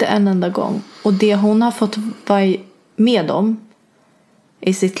 Inte en enda gång. Och det hon har fått vara med om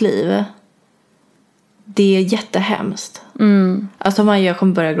i sitt liv, det är jättehemskt. Alltså jag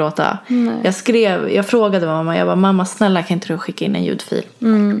kommer börja gråta. Jag frågade mamma, jag bara, mamma snälla kan inte du skicka in en ljudfil?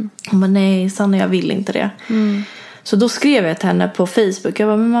 Hon bara, nej Sanna, jag vill inte det. Så då skrev jag till henne på Facebook, jag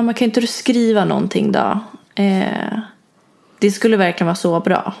bara, men mamma kan inte du skriva någonting då? Det skulle verkligen vara så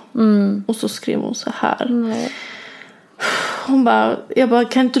bra. Och så skrev hon så här. Hon bara, jag bara,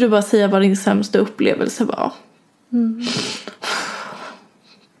 kan inte du bara säga vad din sämsta upplevelse var?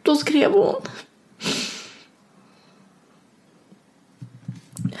 Då skrev hon: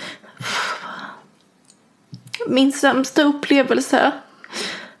 min sämsta upplevelse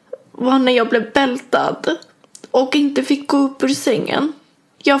var när jag blev bältad och inte fick gå upp ur sängen.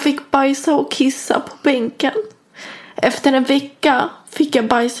 Jag fick bajsa och kissa på bänken. Efter en vecka fick jag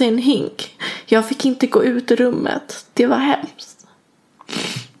bajsa i en hink. Jag fick inte gå ut ur rummet. Det var hemskt.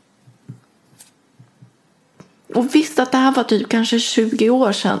 Och visst att det här var typ kanske 20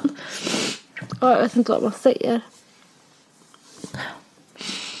 år sedan. Jag vet inte vad man säger.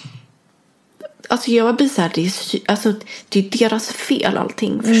 Alltså jag blir så här, det är deras fel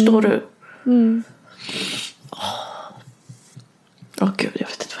allting, förstår du? Åh gud, jag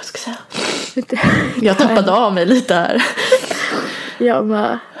vet inte vad jag ska säga. Jag tappade av mig lite här. Jag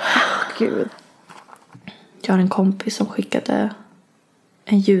bara, gud. Jag har en kompis som skickade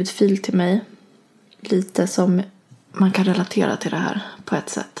en ljudfil till mig. Lite som man kan relatera till det här på ett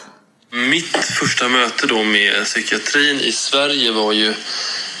sätt. Mitt första möte då med psykiatrin i Sverige var ju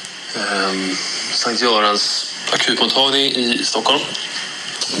Sankt Görans akutmottagning i Stockholm.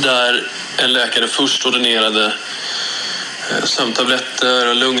 Där en läkare först ordinerade sömntabletter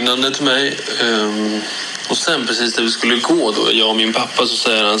och lugnande till mig. Och sen precis när vi skulle gå då, jag och min pappa, så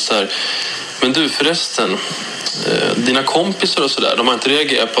säger han så här: men du förresten, dina kompisar och sådär, de har inte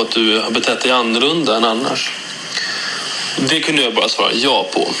reagerat på att du har betett dig annorlunda än annars. Det kunde jag bara svara ja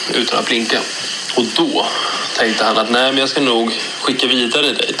på utan att blinka. Och då tänkte han att nej, men jag ska nog skicka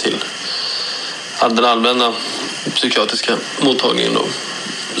vidare dig till den allmänna psykiatriska mottagningen då,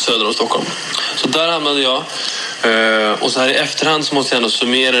 söder om Stockholm. Så där hamnade jag. Och så här i efterhand så måste jag ändå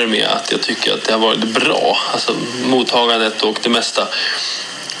summera det med att jag tycker att det har varit bra. Alltså mottagandet och det mesta.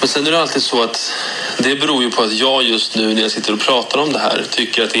 Men sen är det alltid så att det beror ju på att jag just nu när jag sitter och pratar om det här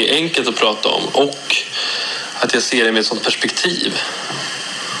tycker att det är enkelt att prata om. Och att jag ser det med ett sånt perspektiv.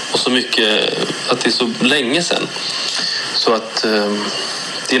 Och så mycket, att det är så länge sedan. Så att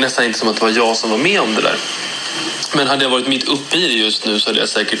det är nästan inte som att det var jag som var med om det där. Men hade jag varit mitt uppe i det just nu så hade jag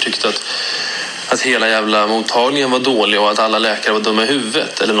säkert tyckt att hela jävla mottagningen var dålig och att alla läkare var dumma i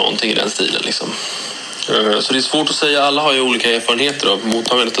huvudet eller någonting i den stilen liksom. Så det är svårt att säga, alla har ju olika erfarenheter av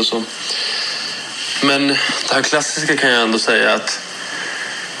mottagandet och så. Men det här klassiska kan jag ändå säga att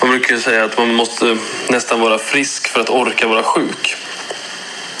man brukar säga att man måste nästan vara frisk för att orka vara sjuk.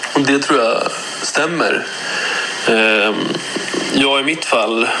 Och det tror jag stämmer. Jag i mitt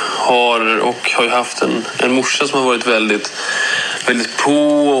fall har ju haft en morsa som har varit väldigt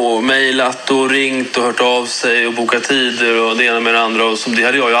på och mejlat och ringt och hört av sig och bokat tider och det ena med det andra. Och det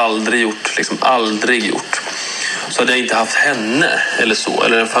hade jag ju aldrig gjort, liksom aldrig gjort. Så hade jag inte haft henne eller så,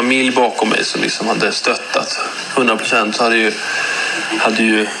 eller en familj bakom mig som liksom hade stöttat 100%, så hade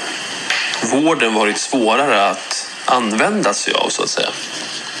ju vården varit svårare att använda sig av, så att säga.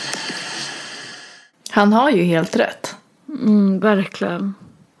 Han har ju helt rätt. Verkligen.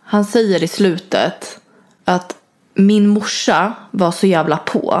 Han säger i slutet att min morsa var så jävla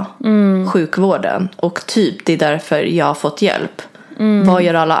på sjukvården och typ det är därför jag har fått hjälp. Vad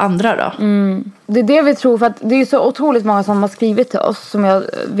gör alla andra då? Det är det vi tror, för att det är så otroligt många som har skrivit till oss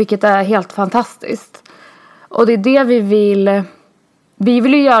vilket är helt fantastiskt. Och det är det vi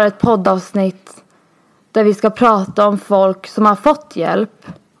vill ju göra ett poddavsnitt där vi ska prata om folk som har fått hjälp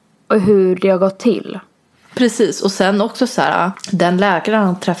och hur det har gått till. Precis, och sen också så här, den läkaren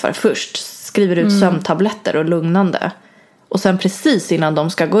han träffar först skriver ut sömntabletter och lugnande. Och sen precis innan de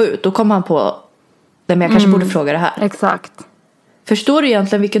ska gå ut, då kommer han på det, men jag kanske borde fråga det här. Exakt. Förstår du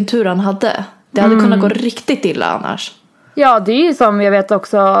egentligen vilken tur han hade? Det hade kunnat gå riktigt illa annars. Ja, det är ju som jag vet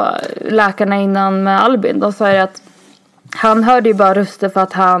också läkarna innan med Albin. De sa ju att han hörde ju bara röster för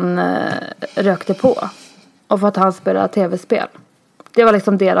att han rökte på. Och för att han spelade tv-spel. Det var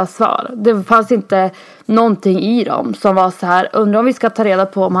liksom deras svar. Det fanns inte någonting i dem som var så här: undrar om vi ska ta reda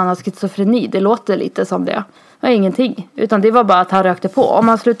på om han har schizofreni. Det låter lite som det. Det var ingenting. Utan det var bara att han rökte på. Om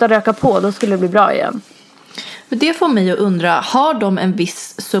han slutar röka på, då skulle det bli bra igen. Men det får mig att undra, har de en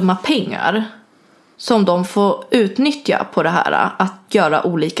viss summa pengar som de får utnyttja på det här, att göra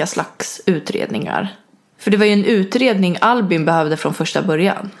olika slags utredningar? För det var ju en utredning Albin behövde från första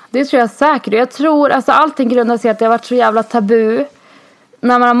början. Det tror jag säkert. Jag tror, alltså allting grundar sig att det har varit så jävla tabu.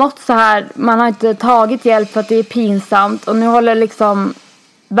 När man har mått så här, man har inte tagit hjälp för att det är pinsamt. Och nu håller liksom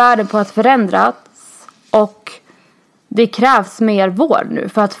världen på att förändras. Och det krävs mer vård nu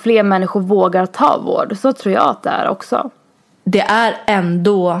för att fler människor vågar ta vård. Så tror jag att det är också. Det är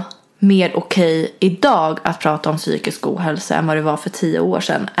ändå mer okej idag att prata om psykisk ohälsa än vad det var för 10 år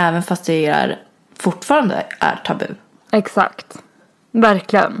sedan. Även fast det fortfarande är tabu. Exakt.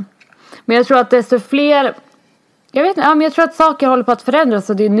 Verkligen. Men jag tror att desto fler... Jag vet inte, men jag tror att saker håller på att förändras.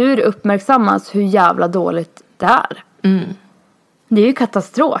 Och det är nu det uppmärksammas hur jävla dåligt det är. Det är ju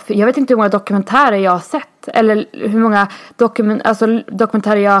katastrof. Jag vet inte hur många dokumentärer jag har sett. Eller hur många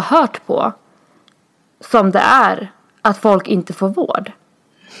dokumentärer jag har hört på. Som det är att folk inte får vård.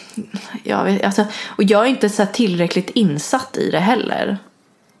 Och jag är inte så tillräckligt insatt i det heller.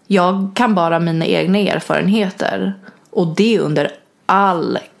 Jag kan bara mina egna erfarenheter. Och det är under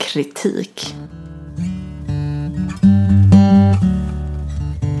all kritik.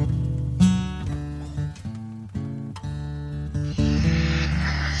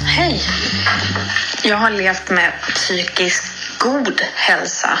 Hej! Jag har levt med psykisk god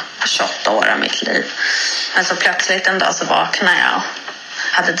hälsa 28 år av mitt liv. Men så plötsligt en dag så vaknade jag och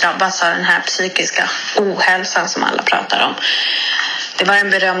hade drabbats av den här psykiska ohälsan som alla pratar om. Det var den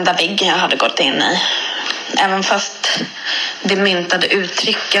berömda väggen jag hade gått in i. Även fast det myntade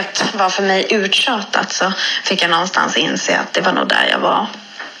uttrycket var för mig uttjatat, så fick jag någonstans inse att det var nog där jag var.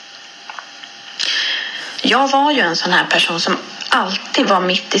 Jag var ju en sån här person som alltid var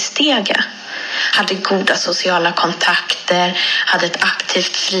mitt i steget. Hade goda sociala kontakter, hade ett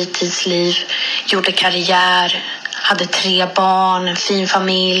aktivt fritidsliv, gjorde karriär, hade 3 barn, en fin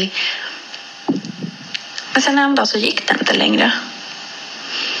familj. Men sen en dag så gick det inte längre.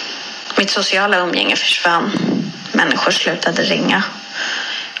 Mitt sociala umgänge försvann. Människor slutade ringa.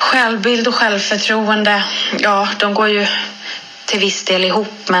 Självbild och självförtroende, ja, de går ju till viss del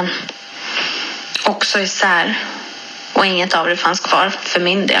ihop, men också isär. Och inget av det fanns kvar för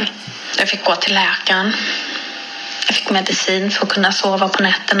min del. Jag fick gå till läkaren. Jag fick medicin för att kunna sova på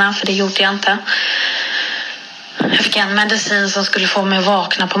nätterna, för det gjorde jag inte. Jag fick en medicin som skulle få mig att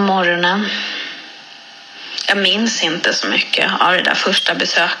vakna på morgonen. Jag minns inte så mycket av det där första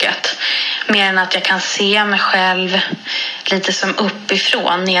besöket. Mer än att jag kan se mig själv lite som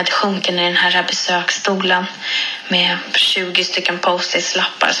uppifrån, nedsjunken i den här besöksstolen. Med 20 stycken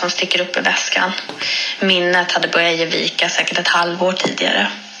post-it-lappar som sticker upp i väskan. Minnet hade börjat ge vika säkert ett halvår tidigare.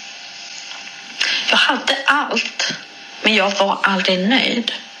 Jag hade allt, men jag var aldrig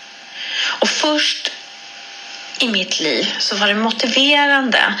nöjd. Och först i mitt liv så var det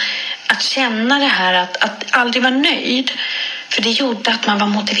motiverande att känna det här att aldrig vara nöjd. För det gjorde att man var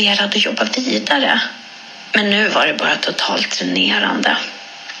motiverad att jobba vidare. Men nu var det bara totalt dränerande.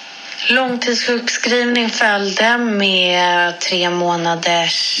 Långtidssjukskrivning följde med 3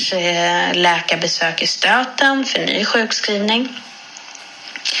 månaders läkarbesök i stöten för ny sjukskrivning.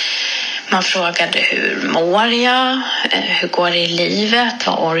 Man frågade hur mår jag, hur går det i livet,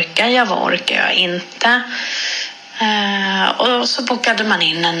 vad orkar jag inte. Och så bokade man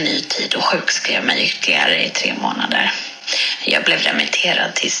in en ny tid och sjukskrev mig ytterligare i 3 månader. Jag blev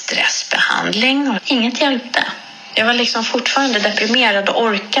remitterad till stressbehandling och inget hjälpte. Jag var liksom fortfarande deprimerad och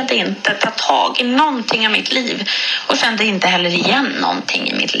orkade inte ta tag i någonting av mitt liv. Och kände inte heller igen någonting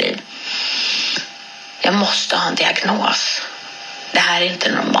i mitt liv. Jag måste ha en diagnos. Det här är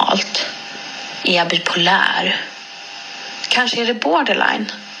inte normalt. Är jag bipolär? Kanske är det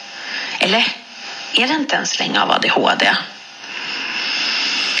borderline? Eller är det inte en släng av ADHD?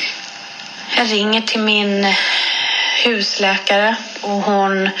 Jag ringer till min husläkare och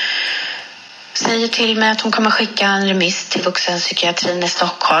hon säger till mig att hon kommer skicka en remiss till vuxenpsykiatrin i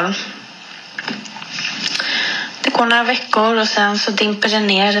Stockholm. Det går några veckor och sen så dimper det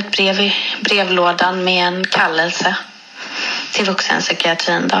ner ett brev i brevlådan med en kallelse till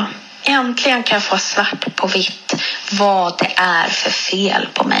vuxenpsykiatrin då. Äntligen kan jag få svart på vitt vad det är för fel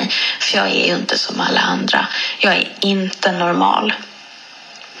på mig. För jag är ju inte som alla andra. Jag är inte normal.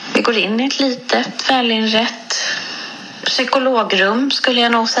 Vi går in i ett litet, välinrätt psykologrum skulle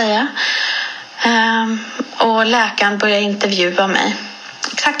jag nog säga. Och läkaren börjar intervjua mig.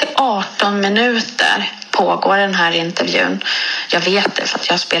 Exakt i 18 minuter pågår den här intervjun. Jag vet det för att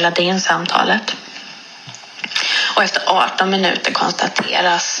jag spelade in samtalet. Och efter 18 minuter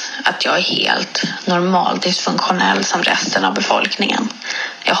konstateras att jag är helt normal dysfunktionell som resten av befolkningen.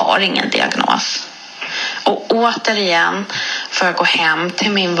 Jag har ingen diagnos. Och återigen får jag gå hem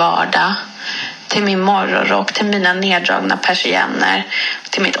till min vardag, till min morgonrock, till mina neddragna persienner,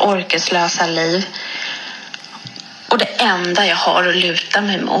 till mitt orkeslösa liv. Och det enda jag har att luta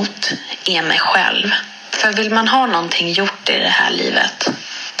mig mot är mig själv. För vill man ha någonting gjort i det här livet,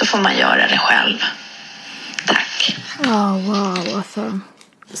 då får man göra det själv. Tack. Wow, alltså.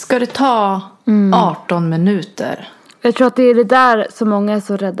 Ska det ta 18 minuter? Jag tror att det är det där som många är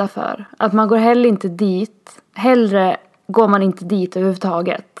så rädda för. Att man går heller inte dit. Hellre går man inte dit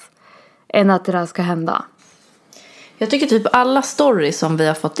överhuvudtaget. Än att det där ska hända. Jag tycker typ alla stories som vi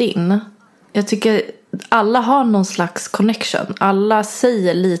har fått in. Jag tycker alla har någon slags connection. Alla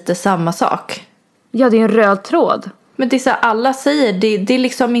säger lite samma sak. Ja, det är en röd tråd. Men det är så här, alla säger, det är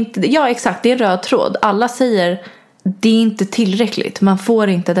liksom inte, ja exakt, det är en röd tråd. Alla säger, det är inte tillräckligt. Man får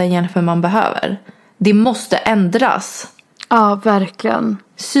inte den hjälpen man behöver. Det måste ändras. Ja, verkligen.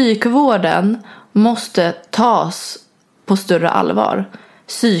 Psykvården måste tas på större allvar.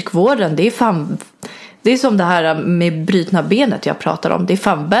 Psykvården, det är som det här med brutna benet jag pratar om. Det är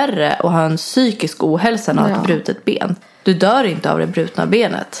fan värre att ha en psykisk ohälsa än att ha ett brutet ben. Du dör inte av det brutna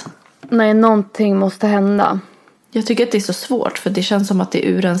benet. Nej, någonting måste hända. Jag tycker att det är så svårt, för det känns som att det är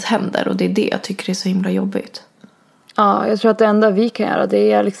ur ens händer. Och det är det jag tycker är så himla jobbigt. Ja, jag tror att det enda vi kan göra,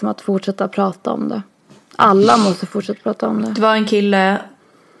 det är liksom att fortsätta prata om det. Alla måste fortsätta prata om det. Det var en kille,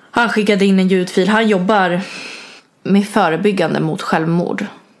 han skickade in en ljudfil. Han jobbar med förebyggande mot självmord.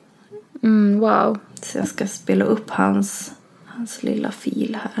 Wow. Så jag ska spela upp hans lilla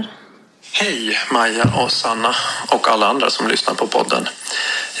fil här. Hej Maja och Sanna och alla andra som lyssnar på podden.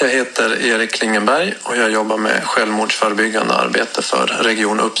 Jag heter Erik Klingenberg och jag jobbar med självmordsförebyggande arbete för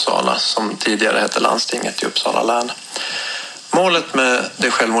Region Uppsala som tidigare hette Landstinget i Uppsala län. Målet med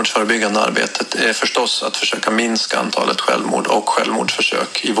det självmordsförebyggande arbetet är förstås att försöka minska antalet självmord och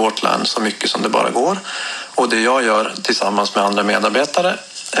självmordsförsök i vårt län så mycket som det bara går. Och det jag gör tillsammans med andra medarbetare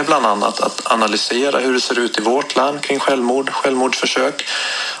är bland annat att analysera hur det ser ut i vårt land kring självmordsförsök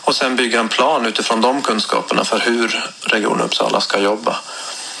och sen bygga en plan utifrån de kunskaperna för hur Region Uppsala ska jobba.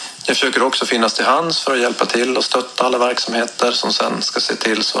 Jag försöker också finnas till hands för att hjälpa till och stötta alla verksamheter som sen ska se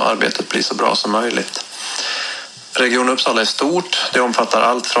till så arbetet blir så bra som möjligt. Region Uppsala är stort. Det omfattar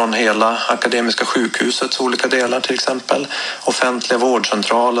allt från hela Akademiska sjukhusets olika delar till exempel, offentliga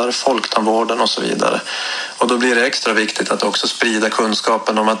vårdcentraler, folktandvården och så vidare. Och då blir det extra viktigt att också sprida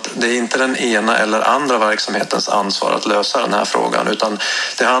kunskapen om att det är inte den ena eller andra verksamhetens ansvar att lösa den här frågan, utan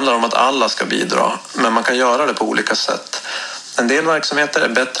det handlar om att alla ska bidra, men man kan göra det på olika sätt. En del verksamheter är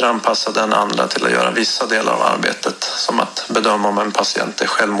bättre anpassade än andra till att göra vissa delar av arbetet, som att bedöma om en patient är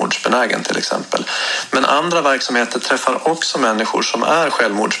självmordsbenägen till exempel. Men andra verksamheter träffar också människor som är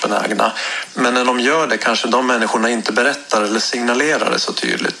självmordsbenägna, men när de gör det kanske de människorna inte berättar eller signalerar det så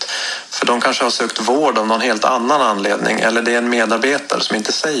tydligt. För de kanske har sökt vård av någon helt annan anledning, eller det är en medarbetare som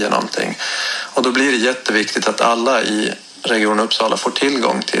inte säger någonting. Och då blir det jätteviktigt att alla i Region Uppsala får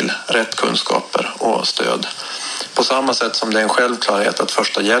tillgång till rätt kunskaper och stöd. På samma sätt som det är en självklarhet att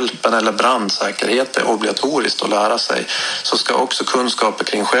första hjälpen eller brandsäkerhet är obligatoriskt att lära sig, så ska också kunskaper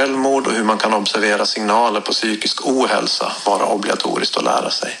kring självmord och hur man kan observera signaler på psykisk ohälsa vara obligatoriskt att lära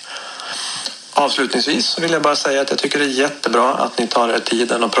sig. Avslutningsvis så vill jag bara säga att jag tycker det är jättebra att ni tar er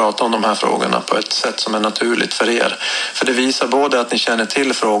tiden och pratar om de här frågorna på ett sätt som är naturligt för er. För det visar både att ni känner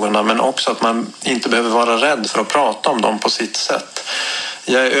till frågorna, men också att man inte behöver vara rädd för att prata om dem på sitt sätt.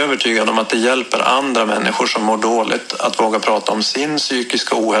 Jag är övertygad om att det hjälper andra människor som mår dåligt att våga prata om sin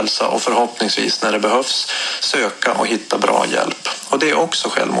psykiska ohälsa och förhoppningsvis när det behövs söka och hitta bra hjälp. Och det är också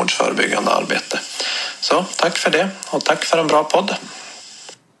självmordsförebyggande arbete. Så tack för det och tack för en bra podd.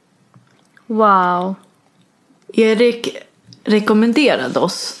 Wow. Erik rekommenderade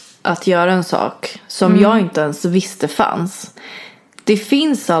oss att göra en sak som jag inte ens visste fanns. Det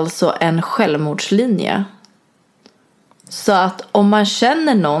finns alltså en självmordslinje. Så att om man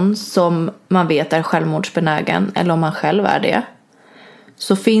känner någon som man vet är självmordsbenägen, eller om man själv är det,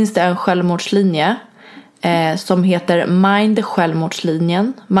 så finns det en självmordslinje som heter Mind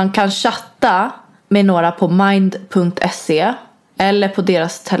självmordslinjen. Man kan chatta med några på mind.se eller på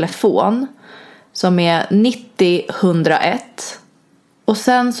deras telefon som är 90 101. Och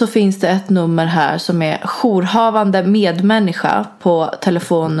sen så finns det ett nummer här som är jourhavande medmänniska på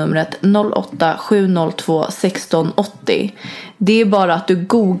telefonnumret 08 702 1680. Det är bara att du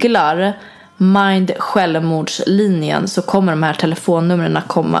googlar Mind självmordslinjen så kommer de här telefonnumren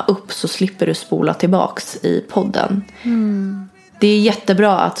komma upp, så slipper du spola tillbaks i podden. Det är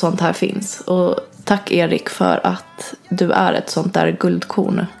jättebra att sånt här finns. Och tack Erik för att du är ett sånt där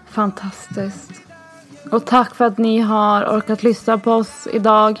guldkorn. Fantastiskt. Och tack för att ni har orkat lyssna på oss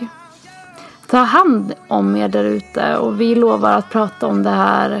idag. Ta hand om er där ute. Och vi lovar att prata om det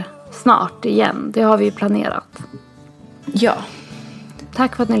här snart igen. Det har vi planerat. Ja.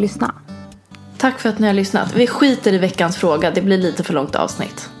 Tack för att ni lyssnade. Tack för att ni har lyssnat. Vi skiter i veckans fråga. Det blir lite för långt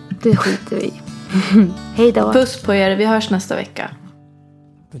avsnitt. Det skiter vi. Hej då. Puss på er. Vi hörs nästa vecka.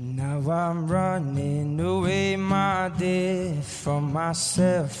 But now I'm running away, my dear, from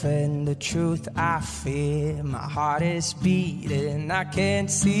myself and the truth I fear. My heart is beating, I can't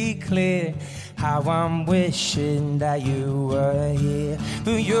see clear. How I'm wishing that you were here.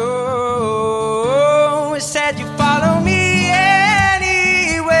 But you said you follow me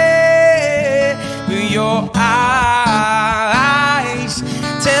anyway. But your eyes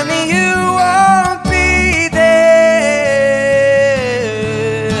tell me you won't be there.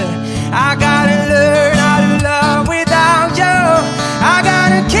 I gotta learn how to love without you. I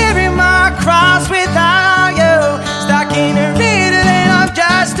gotta carry my cross without you. Stuck in a riddle and I'm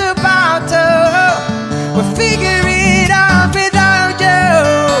just about to. We'll figure it out without you.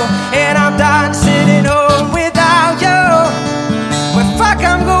 And I'm done sitting home without you.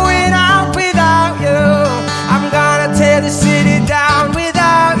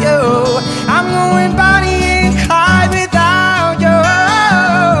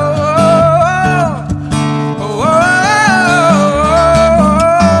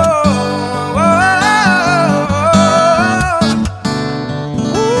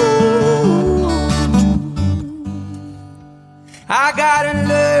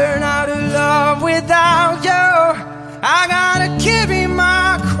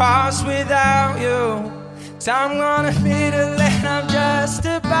 'Cause I'm gonna be the late, I'm just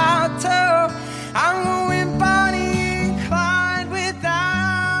about to. I'm going Bonnie and Clyde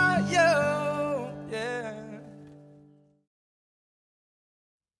without you, yeah.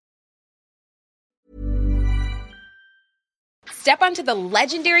 Step onto the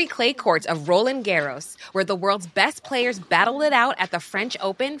legendary clay courts of Roland Garros, where the world's best players battle it out at the French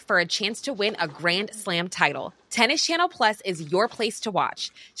Open for a chance to win a Grand Slam title. Tennis Channel Plus is your place to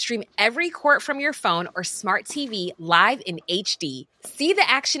watch. Stream every court from your phone or smart TV live in HD. See the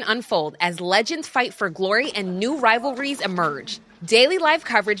action unfold as legends fight for glory and new rivalries emerge. Daily live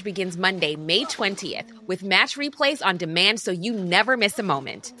coverage begins Monday, May 20th, with match replays on demand so you never miss a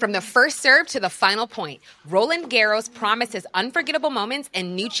moment. From the first serve to the final point, Roland Garros promises unforgettable moments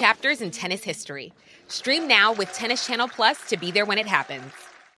and new chapters in tennis history. Stream now with Tennis Channel Plus to be there when it happens.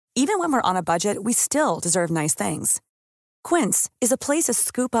 Even when we're on a budget, we still deserve nice things. Quince is a place to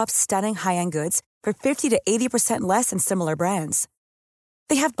scoop up stunning high-end goods for 50 to 80% less than similar brands.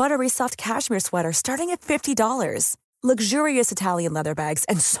 They have buttery soft cashmere sweaters starting at $50, luxurious Italian leather bags,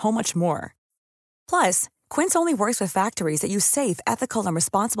 and so much more. Plus, Quince only works with factories that use safe, ethical, and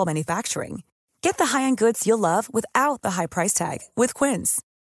responsible manufacturing. Get the high-end goods you'll love without the high price tag with Quince.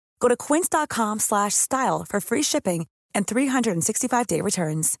 Go to quince.com/style for free shipping and 365-day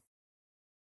returns.